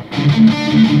to me.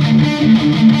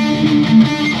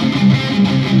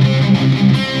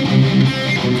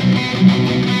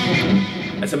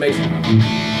 That's amazing.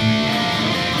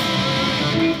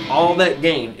 All that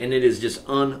gain, and it is just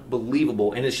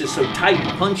unbelievable, and it's just so tight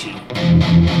and punchy.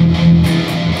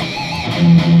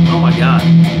 Oh my God.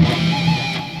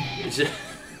 It's just,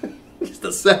 just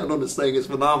the sound on this thing is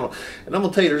phenomenal. And I'm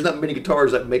gonna tell you, there's not many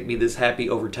guitars that make me this happy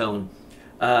over tone.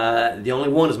 The only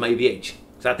one is my EVH.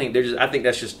 So I think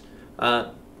that's just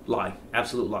lie,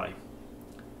 absolute lie.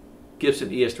 Gibson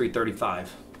ES335,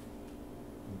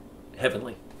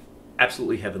 heavenly,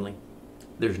 absolutely heavenly.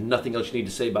 There's nothing else you need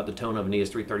to say about the tone of an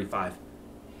ES335.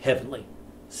 Heavenly,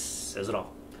 says it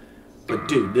all. But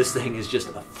dude, this thing is just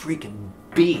a freaking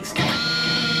beast.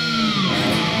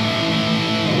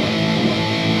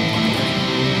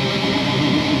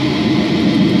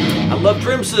 I love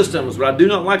trim systems. What I do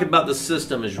not like about the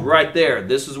system is right there.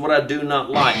 This is what I do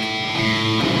not like.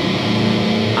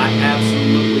 I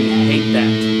absolutely hate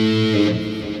that.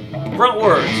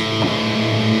 frontwards.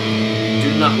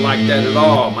 Do not like that at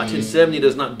all. My 1070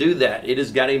 does not do that. It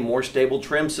has got a more stable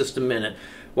trim system in it.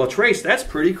 Well, Trace, that's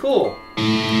pretty cool.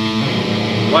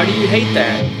 Why do you hate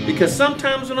that? Because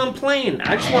sometimes when I'm playing,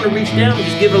 I just want to reach down and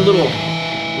just give it a little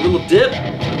dip,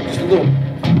 just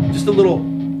a little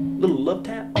love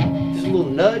tap, just a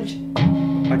little nudge,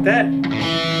 like that, and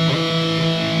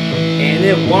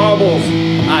it wobbles.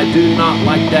 I do not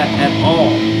like that at all.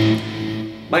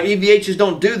 My EVHs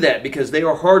don't do that because they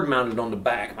are hard mounted on the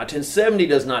back. My 1070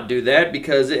 does not do that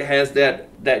because it has that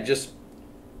just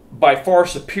by far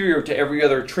superior to every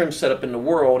other trim setup in the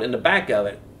world in the back of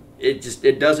it.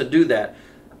 It doesn't do that.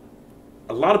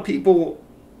 A lot of people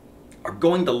are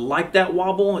going to like that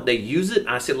wobble. They use it.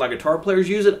 I said like guitar players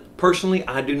use it. Personally,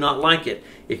 I do not like it.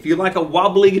 If you like a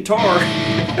wobbly guitar,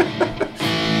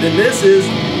 then this is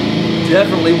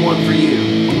definitely one for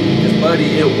you. Because buddy,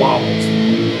 it wobbles.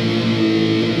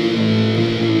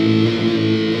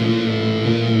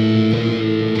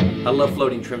 I love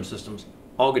floating trim systems.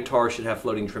 All guitars should have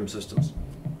floating trim systems.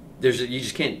 You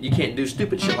can't do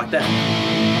stupid shit like that.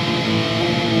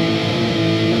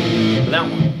 That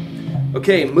one.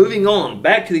 Okay, moving on.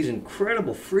 Back to these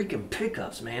incredible freaking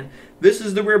pickups, man. This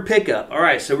is the rear pickup. All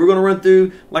right, so we're going to run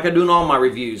through like I do in all my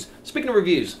reviews. Speaking of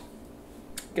reviews,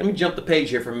 let me jump the page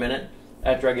here for a minute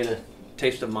after I get a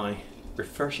taste of my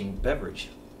refreshing beverage.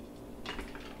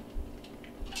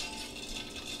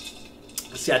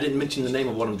 See, I didn't mention the name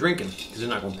of what I'm drinking because they're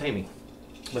not going to pay me.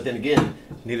 But then again,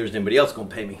 neither is anybody else going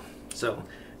to pay me. So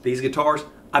these guitars,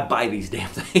 I buy these damn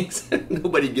things.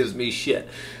 Nobody gives me shit.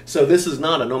 So this is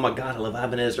not an, oh my God, I love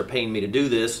Ibanez, they're paying me to do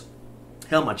this.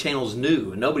 Hell, my channel's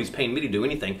new and nobody's paying me to do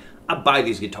anything. I buy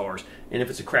these guitars. And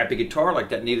if it's a crappy guitar like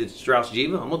that needed Strauss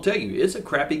Jiva, I'm going to tell you, it's a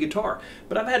crappy guitar.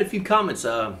 But I've had a few comments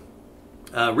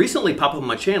recently pop up on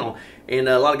my channel, and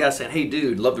a lot of guys saying, hey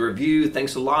dude, love the review,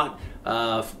 thanks a lot.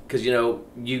 Because you know,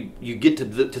 you get to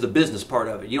the business part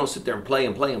of it. You don't sit there and play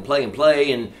and play and play and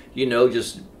play and, you know,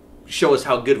 just show us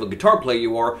how good of a guitar player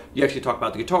you are. You actually talk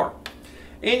about the guitar.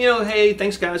 And you know, hey,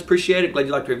 thanks guys, appreciate it, glad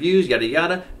you like the reviews, yada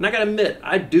yada. And I gotta admit,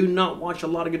 I do not watch a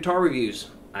lot of guitar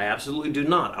reviews. I absolutely do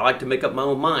not. I like to make up my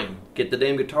own mind. Get the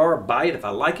damn guitar, buy it. If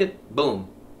I like it, boom,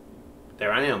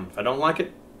 there I am. If I don't like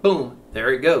it, boom,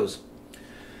 there it goes.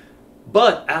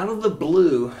 But out of the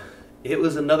blue, it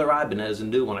was another Ibanez, a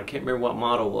new one. I can't remember what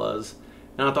model it was.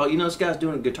 And I thought, you know, this guy's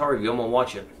doing a guitar review, I'm gonna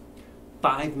watch it.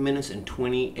 5 minutes and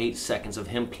 28 seconds of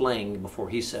him playing before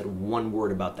he said one word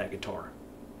about that guitar.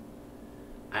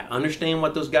 I understand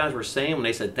what those guys were saying when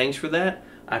they said thanks for that.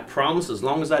 I promise as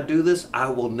long as I do this, I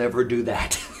will never do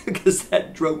that. Because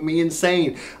that drove me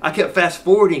insane. I kept fast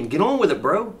forwarding. Get on with it,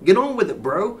 bro. Get on with it,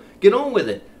 bro. Get on with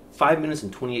it. 5 minutes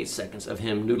and 28 seconds of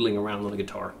him noodling around on the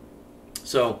guitar.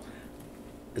 So,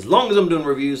 as long as I'm doing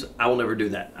reviews, I will never do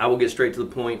that. I will get straight to the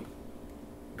point.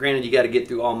 Granted, you got to get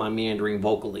through all my meandering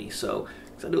vocally, so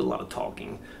because I do a lot of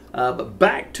talking. But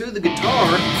back to the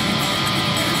guitar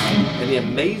and the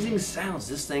amazing sounds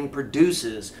this thing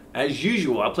produces. As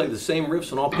usual, I play the same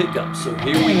riffs on all pickups, so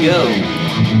here we go.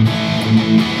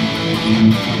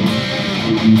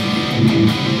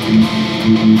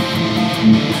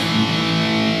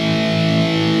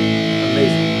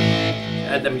 Amazing.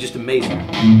 I mean, just amazing.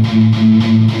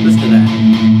 Listen to that.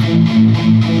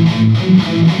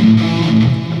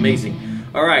 Amazing.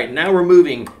 All right, now we're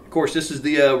moving. Of course, this is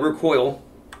the rear coil.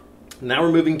 Now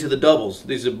we're moving to the doubles.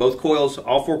 These are both coils,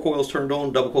 all 4 coils turned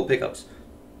on, double coil pickups.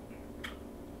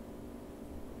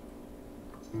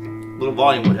 A little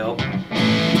volume would help.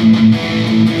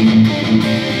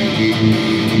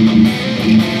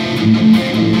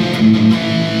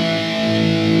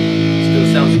 Still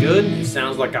sounds good. It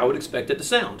sounds like I would expect it to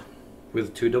sound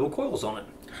with 2 double coils on it.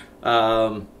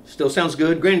 Still sounds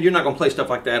good. Granted, you're not going to play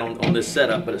stuff like that on this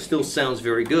setup, but it still sounds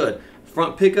very good.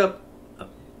 Front pickup,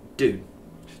 dude,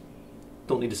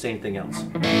 don't need to say anything else.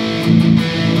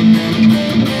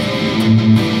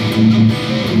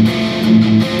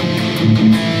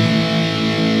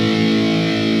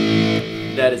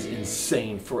 That is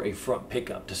insane for a front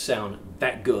pickup to sound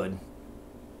that good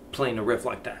playing a riff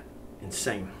like that.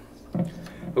 Insane.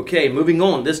 Okay, moving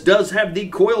on. This does have the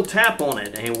coil tap on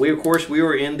it, and of course we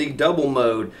are in the double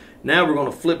mode. Now we're going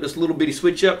to flip this little bitty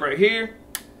switch up right here.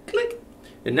 Click.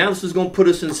 And now this is going to put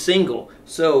us in single.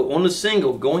 So on the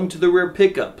single, going to the rear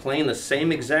pickup, playing the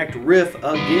same exact riff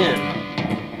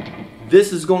again.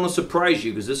 This is going to surprise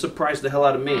you because this surprised the hell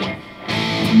out of me.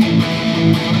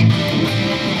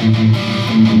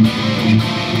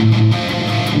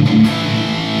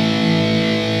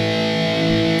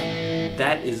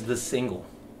 That is the single.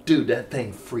 Dude, that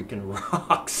thing freaking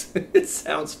rocks. It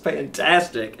sounds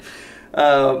fantastic.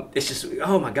 It's just,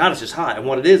 oh my God, it's just hot. And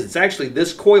what it is, it's actually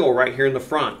this coil right here in the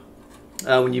front.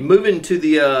 When you move into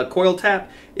the coil tap,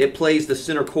 it plays the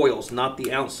center coils, not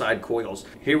the outside coils.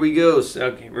 Here we go. So,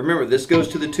 okay, remember, this goes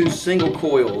to the 2 single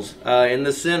coils in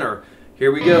the center.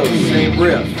 Here we go, same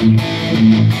riff.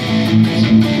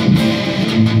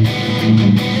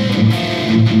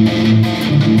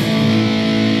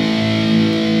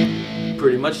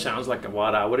 Pretty much sounds like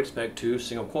what I would expect 2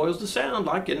 single coils to sound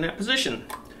like in that position.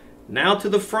 Now to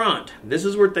the front. This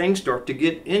is where things start to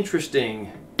get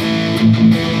interesting.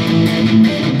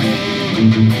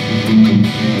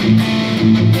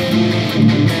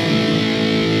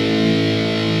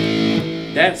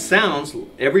 That sounds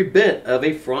every bit of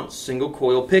a front single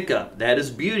coil pickup. That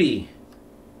is beauty.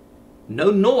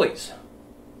 No noise.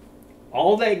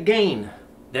 All that gain.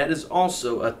 That is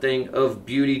also a thing of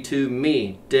beauty to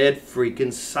me. Dead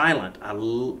freaking silent.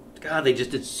 God, they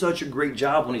just did such a great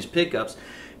job on these pickups,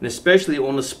 and especially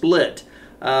on the split.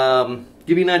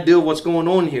 Give you an idea of what's going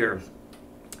on here.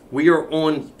 We are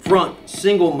on front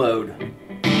single mode.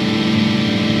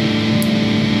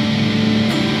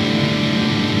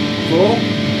 Full.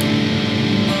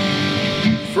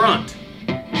 Front.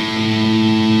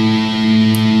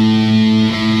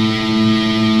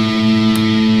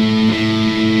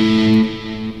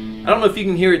 I don't know if you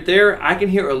can hear it there. I can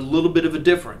hear a little bit of a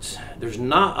difference. There's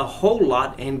not a whole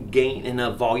lot in gain in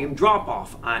a volume drop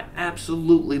off. I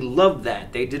absolutely love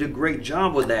that. They did a great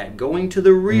job with that. Going to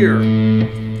the rear,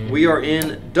 we are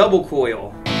in double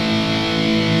coil.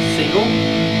 Single.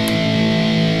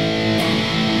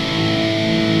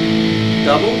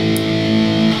 Double.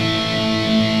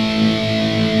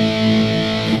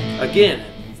 Again,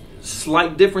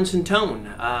 slight difference in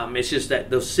tone. It's just that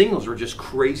those singles are just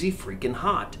crazy freaking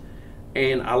hot.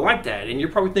 And I like that. And you're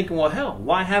probably thinking, well, hell,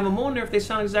 why have them on there if they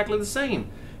sound exactly the same?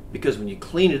 Because when you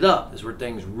clean it up is where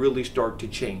things really start to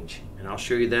change. And I'll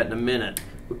show you that in a minute.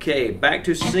 Okay, back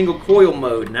to single coil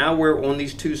mode. Now we're on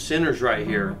these 2 centers right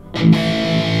here.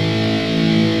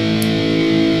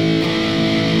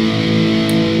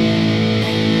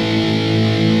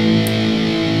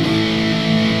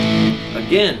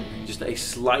 Again, just a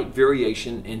slight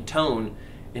variation in tone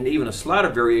and even a slighter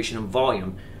variation in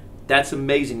volume. That's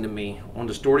amazing to me. On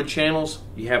distorted channels,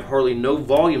 you have hardly no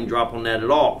volume drop on that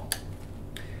at all.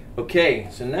 Okay,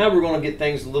 so now we're going to get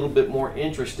things a little bit more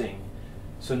interesting.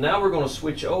 So now we're going to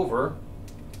switch over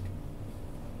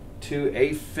to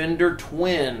a Fender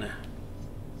Twin.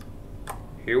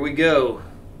 Here we go.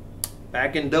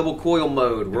 Back in double coil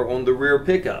mode. We're on the rear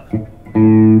pickup.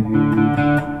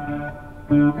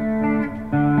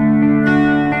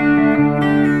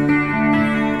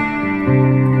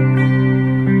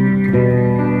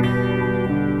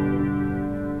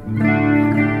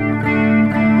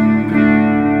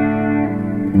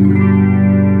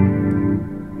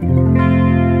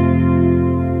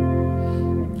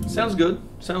 Sounds good.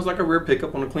 Sounds like a rear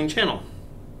pickup on a clean channel.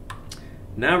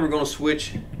 Now we're going to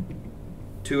switch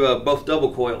to both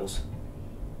double coils.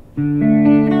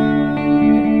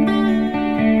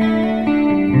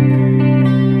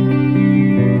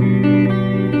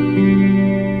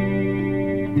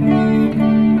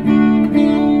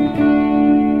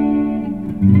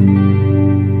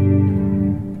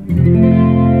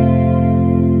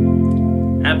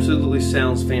 Absolutely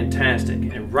sounds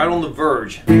fantastic and right on the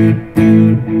verge.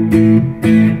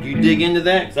 You dig into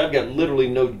that, because I've got literally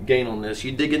no gain on this.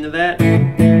 You dig into that,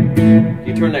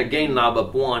 you turn that gain knob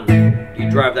up 1, you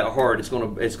drive that hard, you're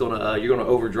gonna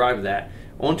overdrive that.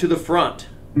 Onto the front.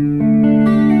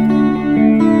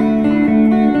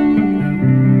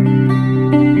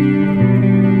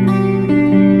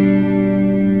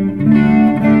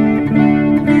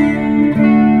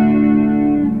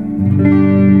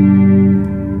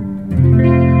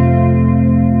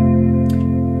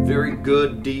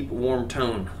 Good, deep, warm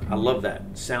tone. I love that.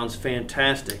 Sounds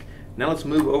fantastic. Now let's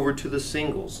move over to the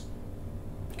singles.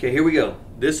 Okay, here we go.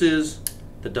 This is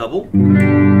the double,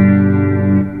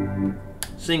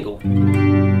 single.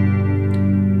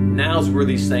 Now's where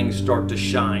these things start to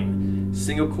shine.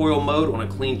 Single coil mode on a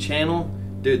clean channel.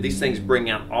 Dude, these things bring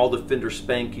out all the Fender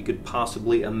spank you could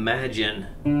possibly imagine.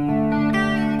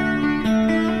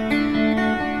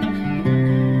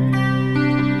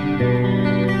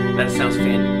 That sounds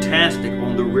fantastic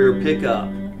on the rear pickup.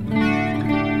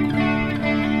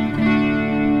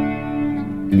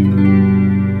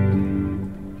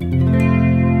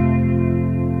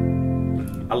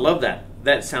 I love that.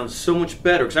 That sounds so much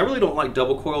better because I really don't like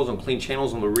double coils on clean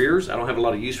channels on the rears. I don't have a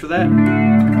lot of use for that.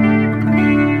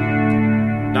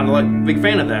 Not a big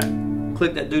fan of that.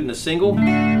 Click that dude in a single.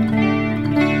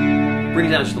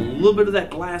 Brings down just a little bit of that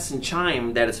glass and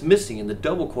chime that it's missing in the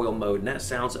double coil mode, and that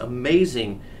sounds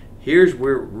amazing. Here's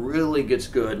where it really gets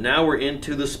good. Now we're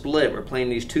into the split. We're playing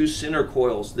these two center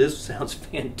coils. This sounds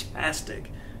fantastic.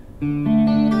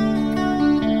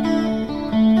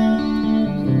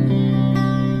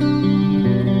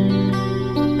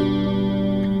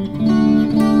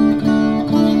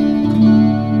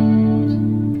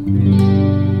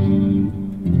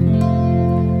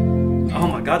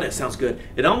 God, that sounds good.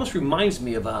 It almost reminds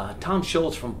me of Tom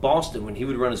Schultz from Boston when he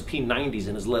would run his P90s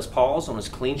and his Les Pauls on his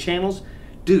clean channels.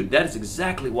 Dude, that is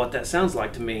exactly what that sounds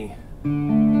like to me.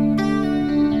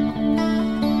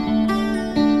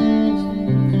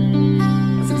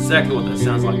 That's exactly what that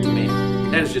sounds like to me.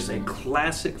 That is just a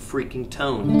classic freaking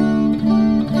tone.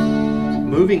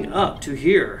 Moving up to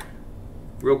here,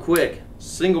 real quick,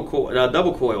 single coil,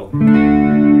 double coil,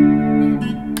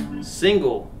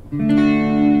 single.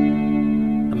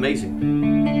 Amazing.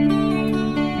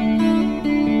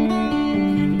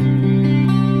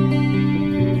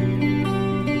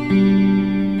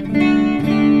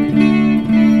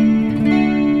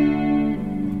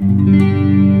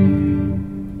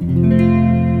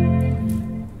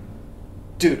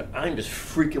 Dude, I'm just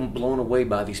freaking blown away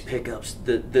by these pickups.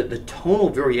 The tonal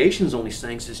variations on these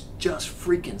things is just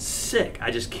freaking sick. I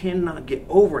just cannot get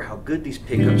over how good these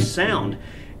pickups sound.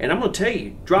 And I'm going to tell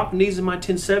you, dropping these in my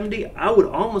 1070, I would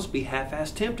almost be half-ass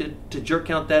tempted to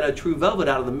jerk out that True Velvet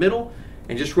out of the middle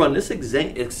and just run this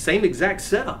same exact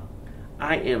setup.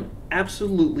 I am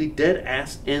absolutely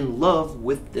dead-ass in love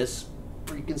with this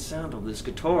freaking sound of this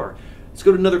guitar. Let's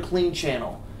go to another clean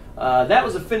channel. That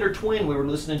was a Fender Twin we were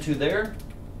listening to there.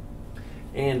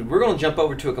 And we're going to jump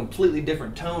over to a completely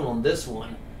different tone on this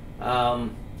one.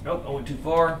 Oh, I went too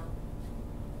far.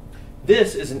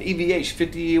 This is an EVH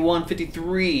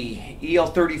 5153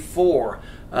 EL34.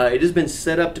 It has been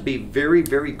set up to be very,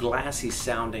 very glassy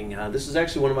sounding. This is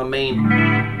actually one of my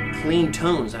main clean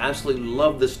tones. I absolutely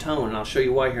love this tone, and I'll show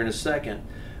you why here in a second.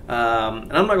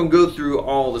 And I'm not going to go through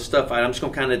all the stuff. I'm just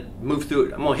going to kind of move through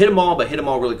it. I'm going to hit them all, but hit them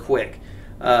all really quick.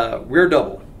 Rear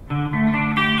double.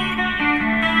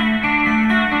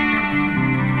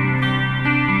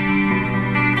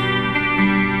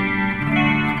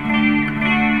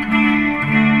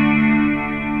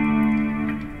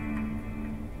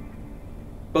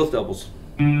 Both doubles.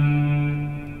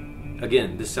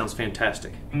 Again, this sounds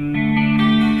fantastic.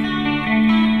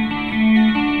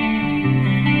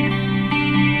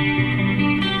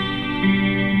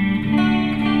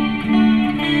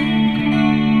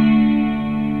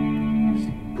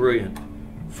 Brilliant.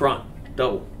 Front,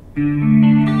 double.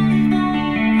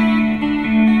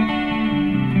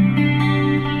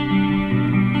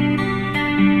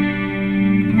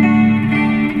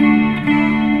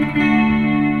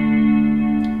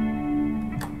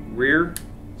 Rear,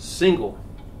 single.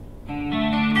 I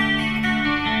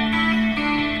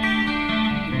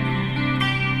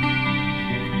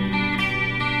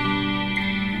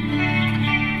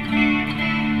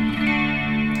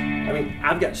mean,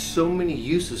 I've got so many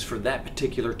uses for that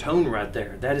particular tone right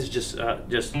there. That is just throw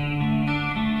just a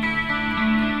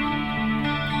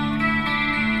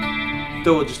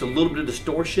little bit of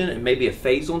distortion and maybe a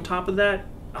phase on top of that.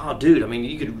 Oh, dude, I mean,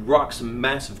 you could rock some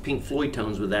massive Pink Floyd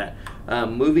tones with that.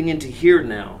 Moving into here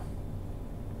now.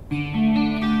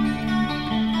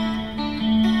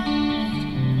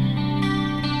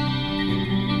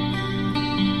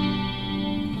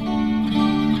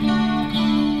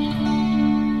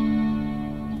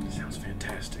 Sounds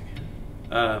fantastic.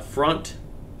 Front,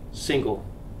 single.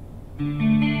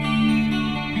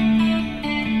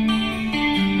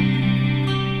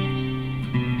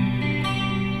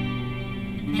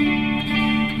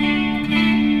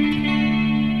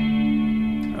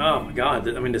 Oh my God,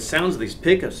 I mean, the sounds of these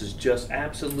pickups is just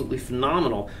absolutely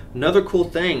phenomenal. Another cool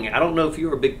thing, I don't know if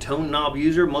you're a big tone knob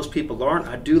user, most people aren't.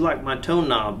 I do like my tone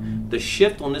knob. The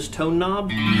shift on this tone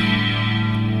knob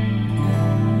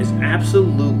is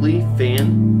absolutely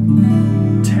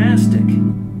fantastic.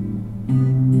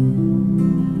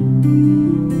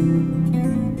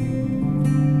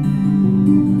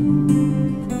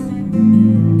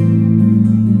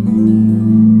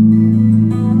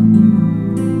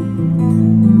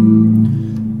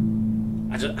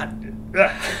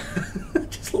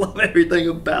 Just love everything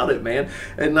about it, man.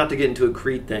 And not to get into a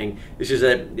Creed thing, it's just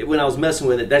that when I was messing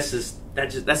with it, that's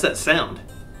that sound.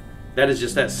 That is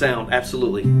just that sound,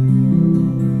 absolutely. I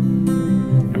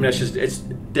mean, it's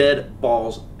dead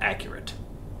balls accurate.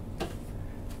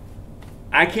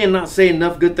 I cannot say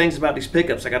enough good things about these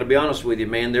pickups. I got to be honest with you,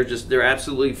 man. They're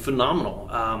absolutely phenomenal.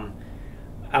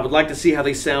 I would like to see how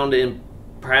they sound in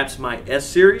perhaps my S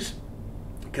series.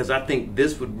 because I think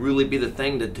this would really be the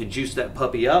thing to juice that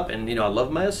puppy up. And I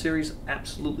love my S series,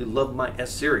 absolutely love my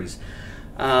S series.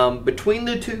 Between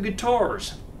the two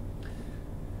guitars,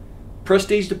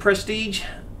 prestige to prestige,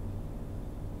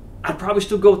 I'd probably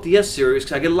still go with the S series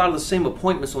because I get a lot of the same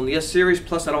appointments on the S series,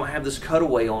 plus I don't have this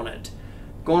cutaway on it.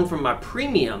 Going from my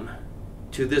premium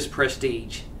to this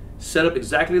prestige, set up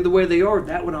exactly the way they are,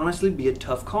 that would honestly be a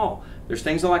tough call. There's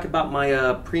things I like about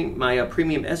my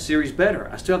premium S series better.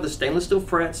 I still have the stainless steel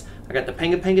frets. I got the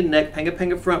Panga Panga neck, Panga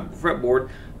Panga fretboard.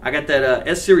 I got that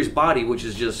S series body, which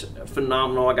is just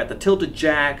phenomenal. I got the tilted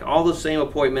jack, all the same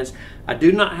appointments. I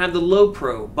do not have the low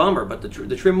pro, bummer, but the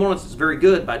trim on it is very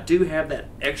good. But I do have that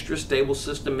extra stable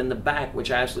system in the back,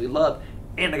 which I absolutely love.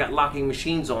 And I got locking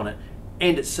machines on it,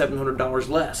 and it's $700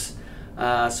 less.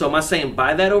 So am I saying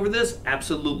buy that over this?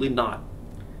 Absolutely not.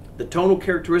 The tonal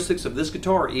characteristics of this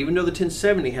guitar, even though the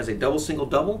 1070 has a double single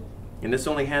double, and this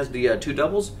only has the two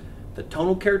doubles, the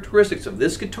tonal characteristics of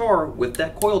this guitar with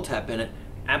that coil tap in it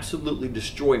absolutely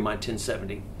destroy my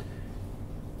 1070.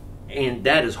 And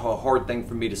that is a hard thing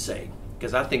for me to say,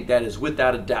 because I think that is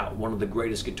without a doubt one of the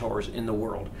greatest guitars in the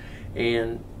world.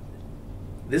 And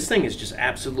this thing is just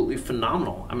absolutely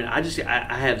phenomenal. I mean, I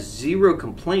have zero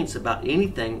complaints about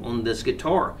anything on this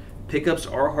guitar. Pickups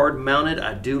are hard mounted.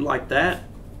 I do like that.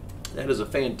 That is a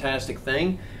fantastic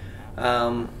thing.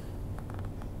 And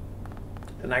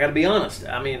I gotta be honest,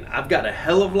 I mean, I've got a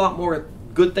hell of a lot more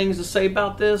good things to say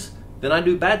about this than I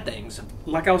do bad things.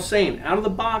 Like I was saying, out of the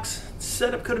box,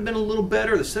 setup could have been a little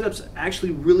better. The setup's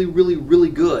actually really, really, really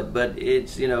good, but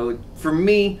it's, for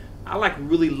me, I like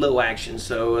really low action,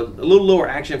 so a little lower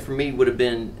action for me would have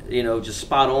been, just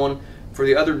spot on. For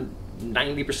the other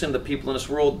 90% of the people in this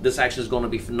world, this action is going to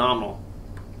be phenomenal.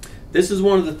 This is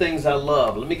one of the things I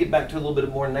love. Let me get back to a little bit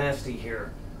more nasty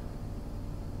here.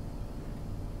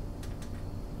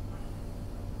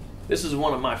 This is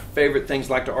one of my favorite things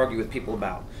I like to argue with people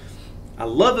about. I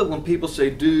love it when people say,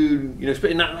 dude,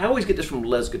 and I always get this from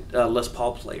Les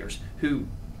Paul players who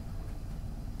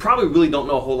probably really don't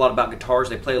know a whole lot about guitars.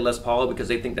 They play a Les Paul because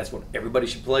they think that's what everybody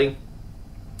should play.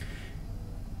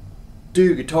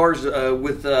 Dude, guitars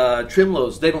with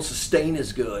tremolos, they don't sustain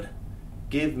as good.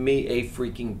 Give me a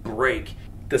freaking break.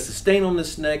 The sustain on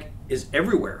this neck is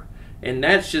everywhere. And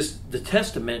that's just the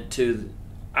testament to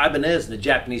Ibanez and the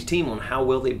Japanese team on how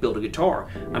well they build a guitar.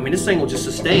 I mean, this thing will just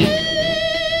sustain.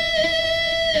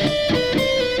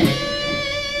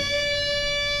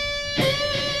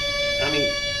 I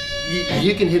mean,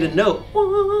 you can hit a note,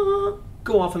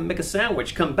 go off and make a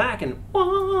sandwich, come back and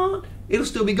it'll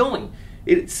still be going.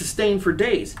 It's sustained for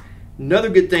days. Another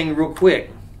good thing real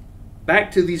quick,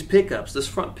 back to these pickups, this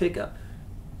front pickup.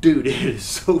 Dude, it is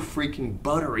so freaking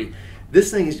buttery.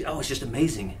 This thing is, it's just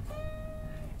amazing.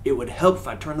 It would help if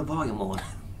I turned the volume on.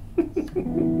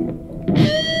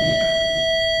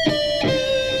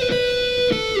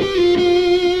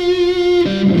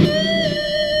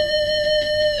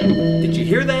 Did you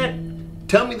hear that?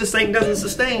 Tell me this thing doesn't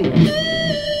sustain.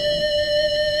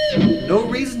 No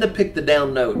reason to pick the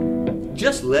down note.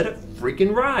 Just let it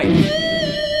freaking ride.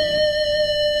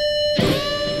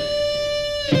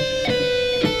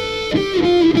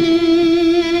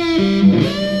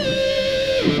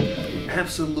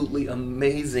 Absolutely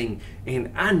amazing.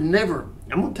 And I'm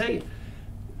gonna tell you,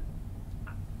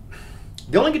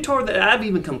 the only guitar that I've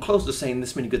even come close to saying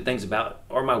this many good things about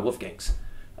are my Wolfgangs.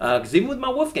 Because even with my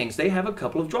Wolfgangs, they have a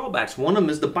couple of drawbacks. One of them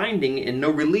is the binding and no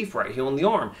relief right here on the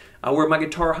arm. I wear my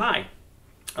guitar high.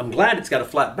 I'm glad it's got a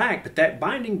flat back, but that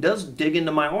binding does dig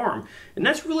into my arm. And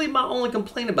that's really my only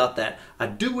complaint about that. I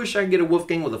do wish I could get a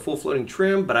Wolfgang with a full floating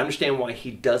trim, but I understand why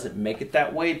he doesn't make it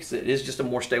that way, because it is just a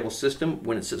more stable system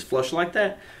when it sits flush like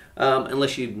that.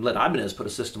 Unless you let Ibanez put a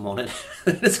system on it.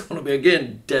 It's going to be,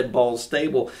 again, dead ball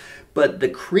stable. But the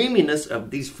creaminess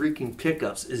of these freaking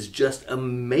pickups is just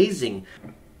amazing.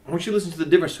 I want you to listen to the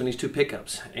difference between these two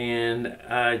pickups. And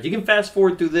you can fast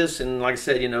forward through this, and like I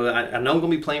said, I know I'm going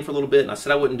to be playing for a little bit, and I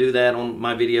said I wouldn't do that on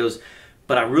my videos,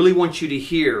 but I really want you to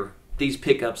hear these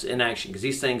pickups in action, because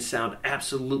these things sound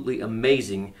absolutely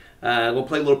amazing. I'm going to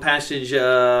play a little passage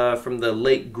from the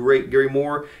late, great Gary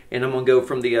Moore, and I'm going to go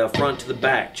from the front to the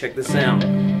back. Check this out.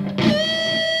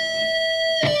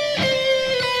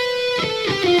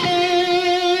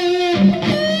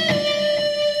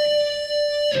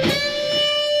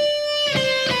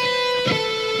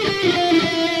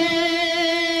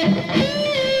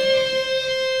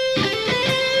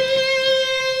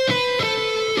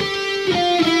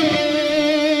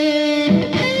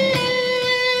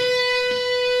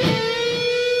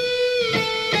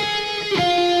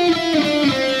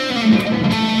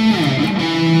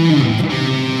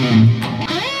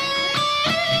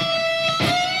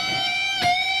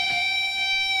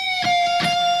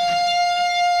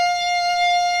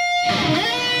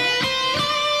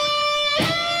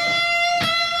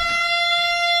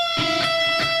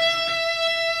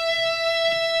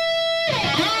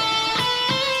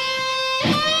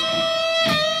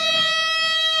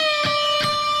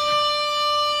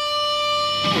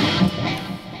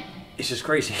 It's just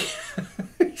crazy.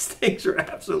 These things are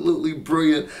absolutely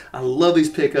brilliant. I love these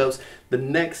pickups. The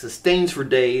neck sustains for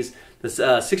days. This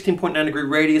 16.9 degree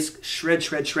radius, shred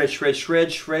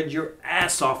your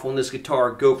ass off on this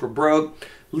guitar. Go for broke.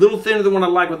 A little thinner than what I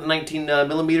like with the 19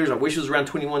 millimeters. I wish it was around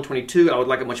 21, 22. I would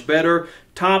like it much better.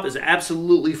 Top is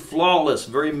absolutely flawless.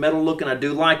 Very metal looking. I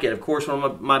do like it. Of course, one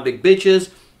of my big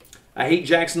bitches, I hate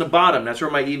jacks in the bottom. That's where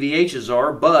my EVHs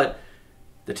are, but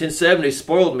the 1070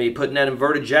 spoiled me putting that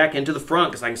inverted jack into the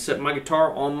front because I can set my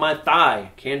guitar on my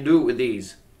thigh. Can't do it with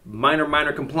these.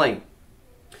 Minor complaint.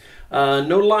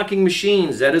 No locking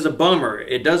machines. That is a bummer.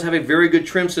 It does have a very good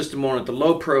trim system on it. The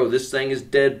Low Pro, this thing is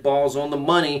dead balls on the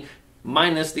money,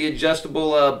 minus the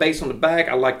adjustable bass on the back.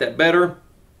 I like that better.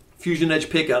 Fusion Edge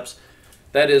pickups.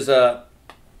 That is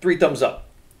 3 thumbs up.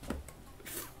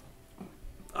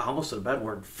 I almost said a bad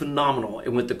word. Phenomenal.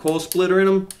 And with the coil splitter in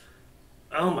them,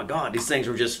 oh my God, these things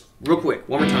are just, real quick,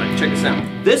 one more time, check this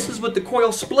out. This is with the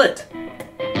coil split.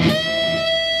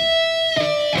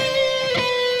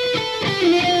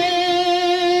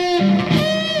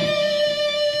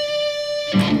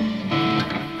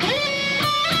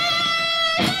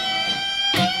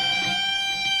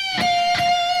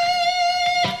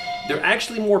 They're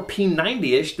actually more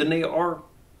P90-ish than they are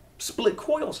split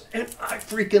coils, and I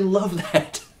freaking love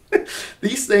that.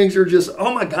 These things are just,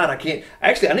 oh my God, I can't.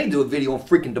 Actually, I need to do a video on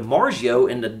freaking DiMarzio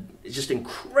and the just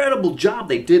incredible job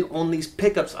they did on these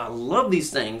pickups. I love these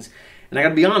things. And I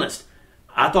gotta be honest,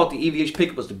 I thought the EVH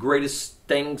pickup was the greatest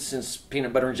thing since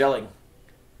peanut butter and jelly.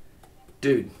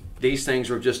 Dude, these things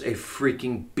are just a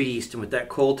freaking beast. And with that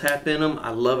coil tap in them,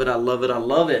 I love it, I love it, I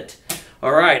love it.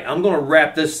 All right, I'm going to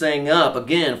wrap this thing up.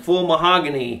 Again, full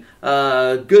mahogany,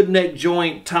 good neck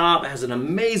joint top, has an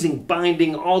amazing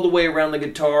binding all the way around the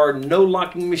guitar, no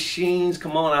locking machines.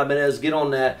 Come on, Ibanez, get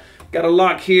on that. Got a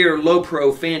lock here, Low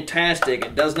Pro, fantastic.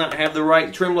 It does not have the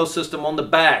right tremolo system on the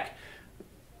back.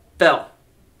 Fell.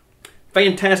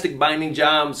 Fantastic binding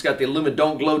job. It's got the aluminum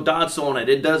don't glow dots on it.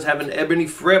 It does have an ebony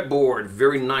fretboard.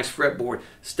 Very nice fretboard.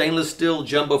 Stainless steel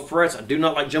jumbo frets. I do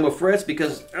not like jumbo frets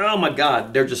because, oh my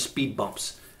God, they're just speed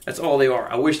bumps. That's all they are.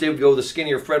 I wish they would go with a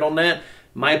skinnier fret on that.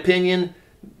 My opinion,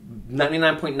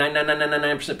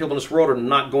 99.99999% people in this world are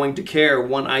not going to care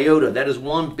one iota. That is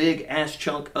one big ass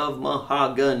chunk of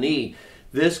mahogany.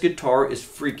 This guitar is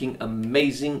freaking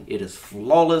amazing. It is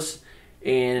flawless.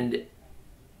 And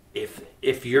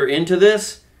if you're into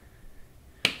this,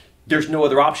 there's no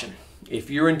other option. If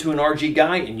you're into an RG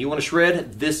guy and you want to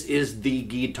shred, this is the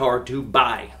guitar to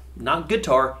buy. Not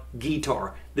guitar,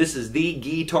 guitar. This is the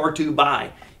guitar to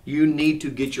buy. You need to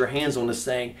get your hands on this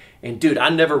thing. And dude, I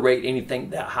never rate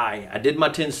anything that high. I did my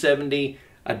 1070.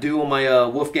 I do on my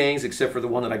Wolfgangs, except for the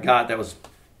one that I got. That was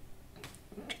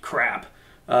crap.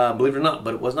 Believe it or not,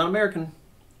 but it was not American.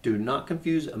 Do not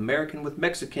confuse American with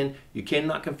Mexican. You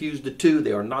cannot confuse the two.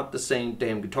 They are not the same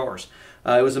damn guitars.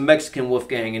 It was a Mexican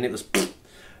Wolfgang, and it was...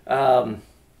 I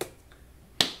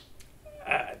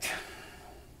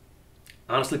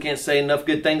honestly can't say enough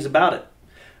good things about it.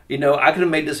 You know, I could have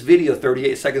made this video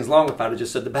 38 seconds long if I'd have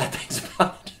just said the bad things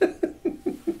about it.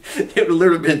 It would have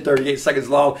literally been 38 seconds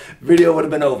long. Video would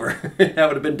have been over. That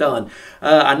would have been done.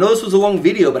 I know this was a long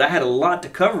video, but I had a lot to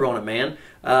cover on it, man.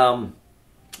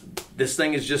 This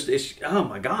thing is just, oh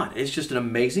my God, it's just an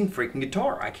amazing freaking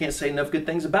guitar. I can't say enough good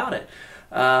things about it.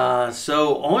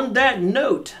 So on that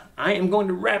note, I am going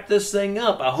to wrap this thing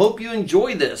up. I hope you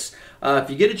enjoy this. If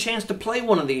you get a chance to play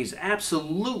one of these,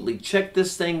 absolutely check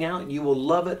this thing out. You will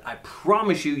love it. I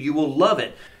promise you, you will love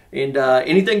it. And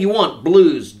anything you want,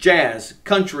 blues, jazz,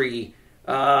 country,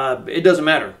 it doesn't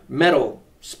matter. Metal,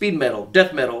 speed metal,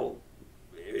 death metal,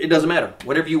 it doesn't matter.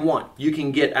 Whatever you want, you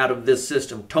can get out of this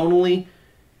system. Tonally,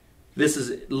 this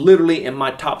is literally in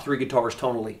my top 3 guitars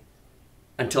tonally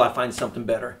until I find something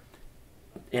better.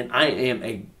 And I am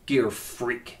a gear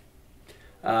freak.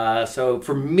 So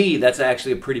for me, that's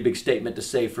actually a pretty big statement to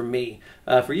say for me.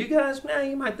 For you guys,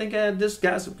 you might think this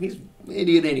guy's he's an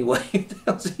idiot anyway. What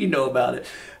else do you know about it?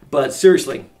 But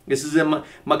seriously, this is in my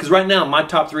because right now my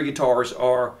top 3 guitars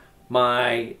are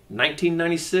my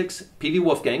 1996 PV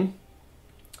Wolfgang,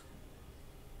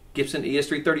 Gibson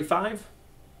ES335,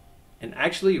 and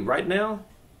actually right now,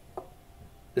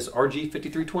 this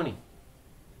RG5320.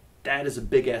 That is a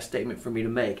big ass statement for me to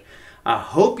make. I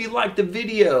hope you liked the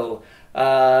video.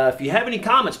 If you have any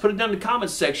comments, put it down in the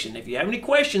comments section. If you have any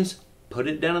questions, put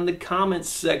it down in the comments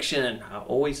section. I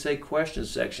always say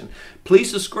questions section. Please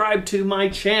subscribe to my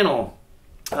channel.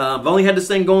 I've only had this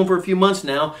thing going for a few months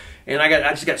now, and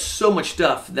I just got so much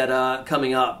stuff that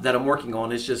coming up that I'm working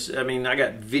on. It's just, I mean, I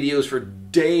got videos for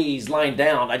days lying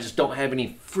down. I just don't have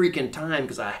any freaking time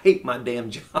because I hate my damn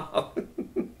job.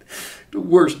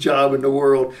 worst job in the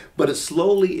world. But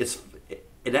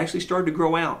it actually started to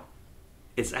grow out.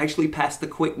 It's actually past the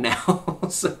quick now.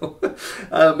 So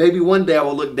maybe one day I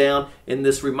will look down in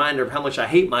this reminder of how much I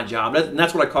hate my job. And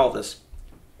that's what I call this.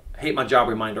 Hate my job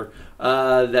reminder.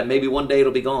 That maybe one day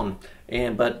it'll be gone.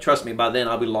 But trust me, by then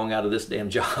I'll be long out of this damn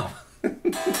job.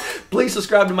 Please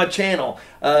subscribe to my channel.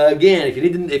 Again,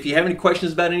 if you have any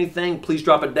questions about anything, please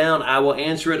drop it down. I will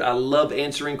answer it. I love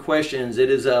answering questions. It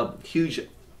is a huge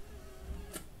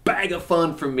bag of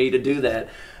fun for me to do that.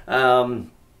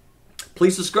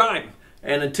 Please subscribe.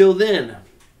 And until then,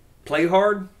 play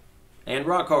hard and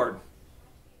rock hard.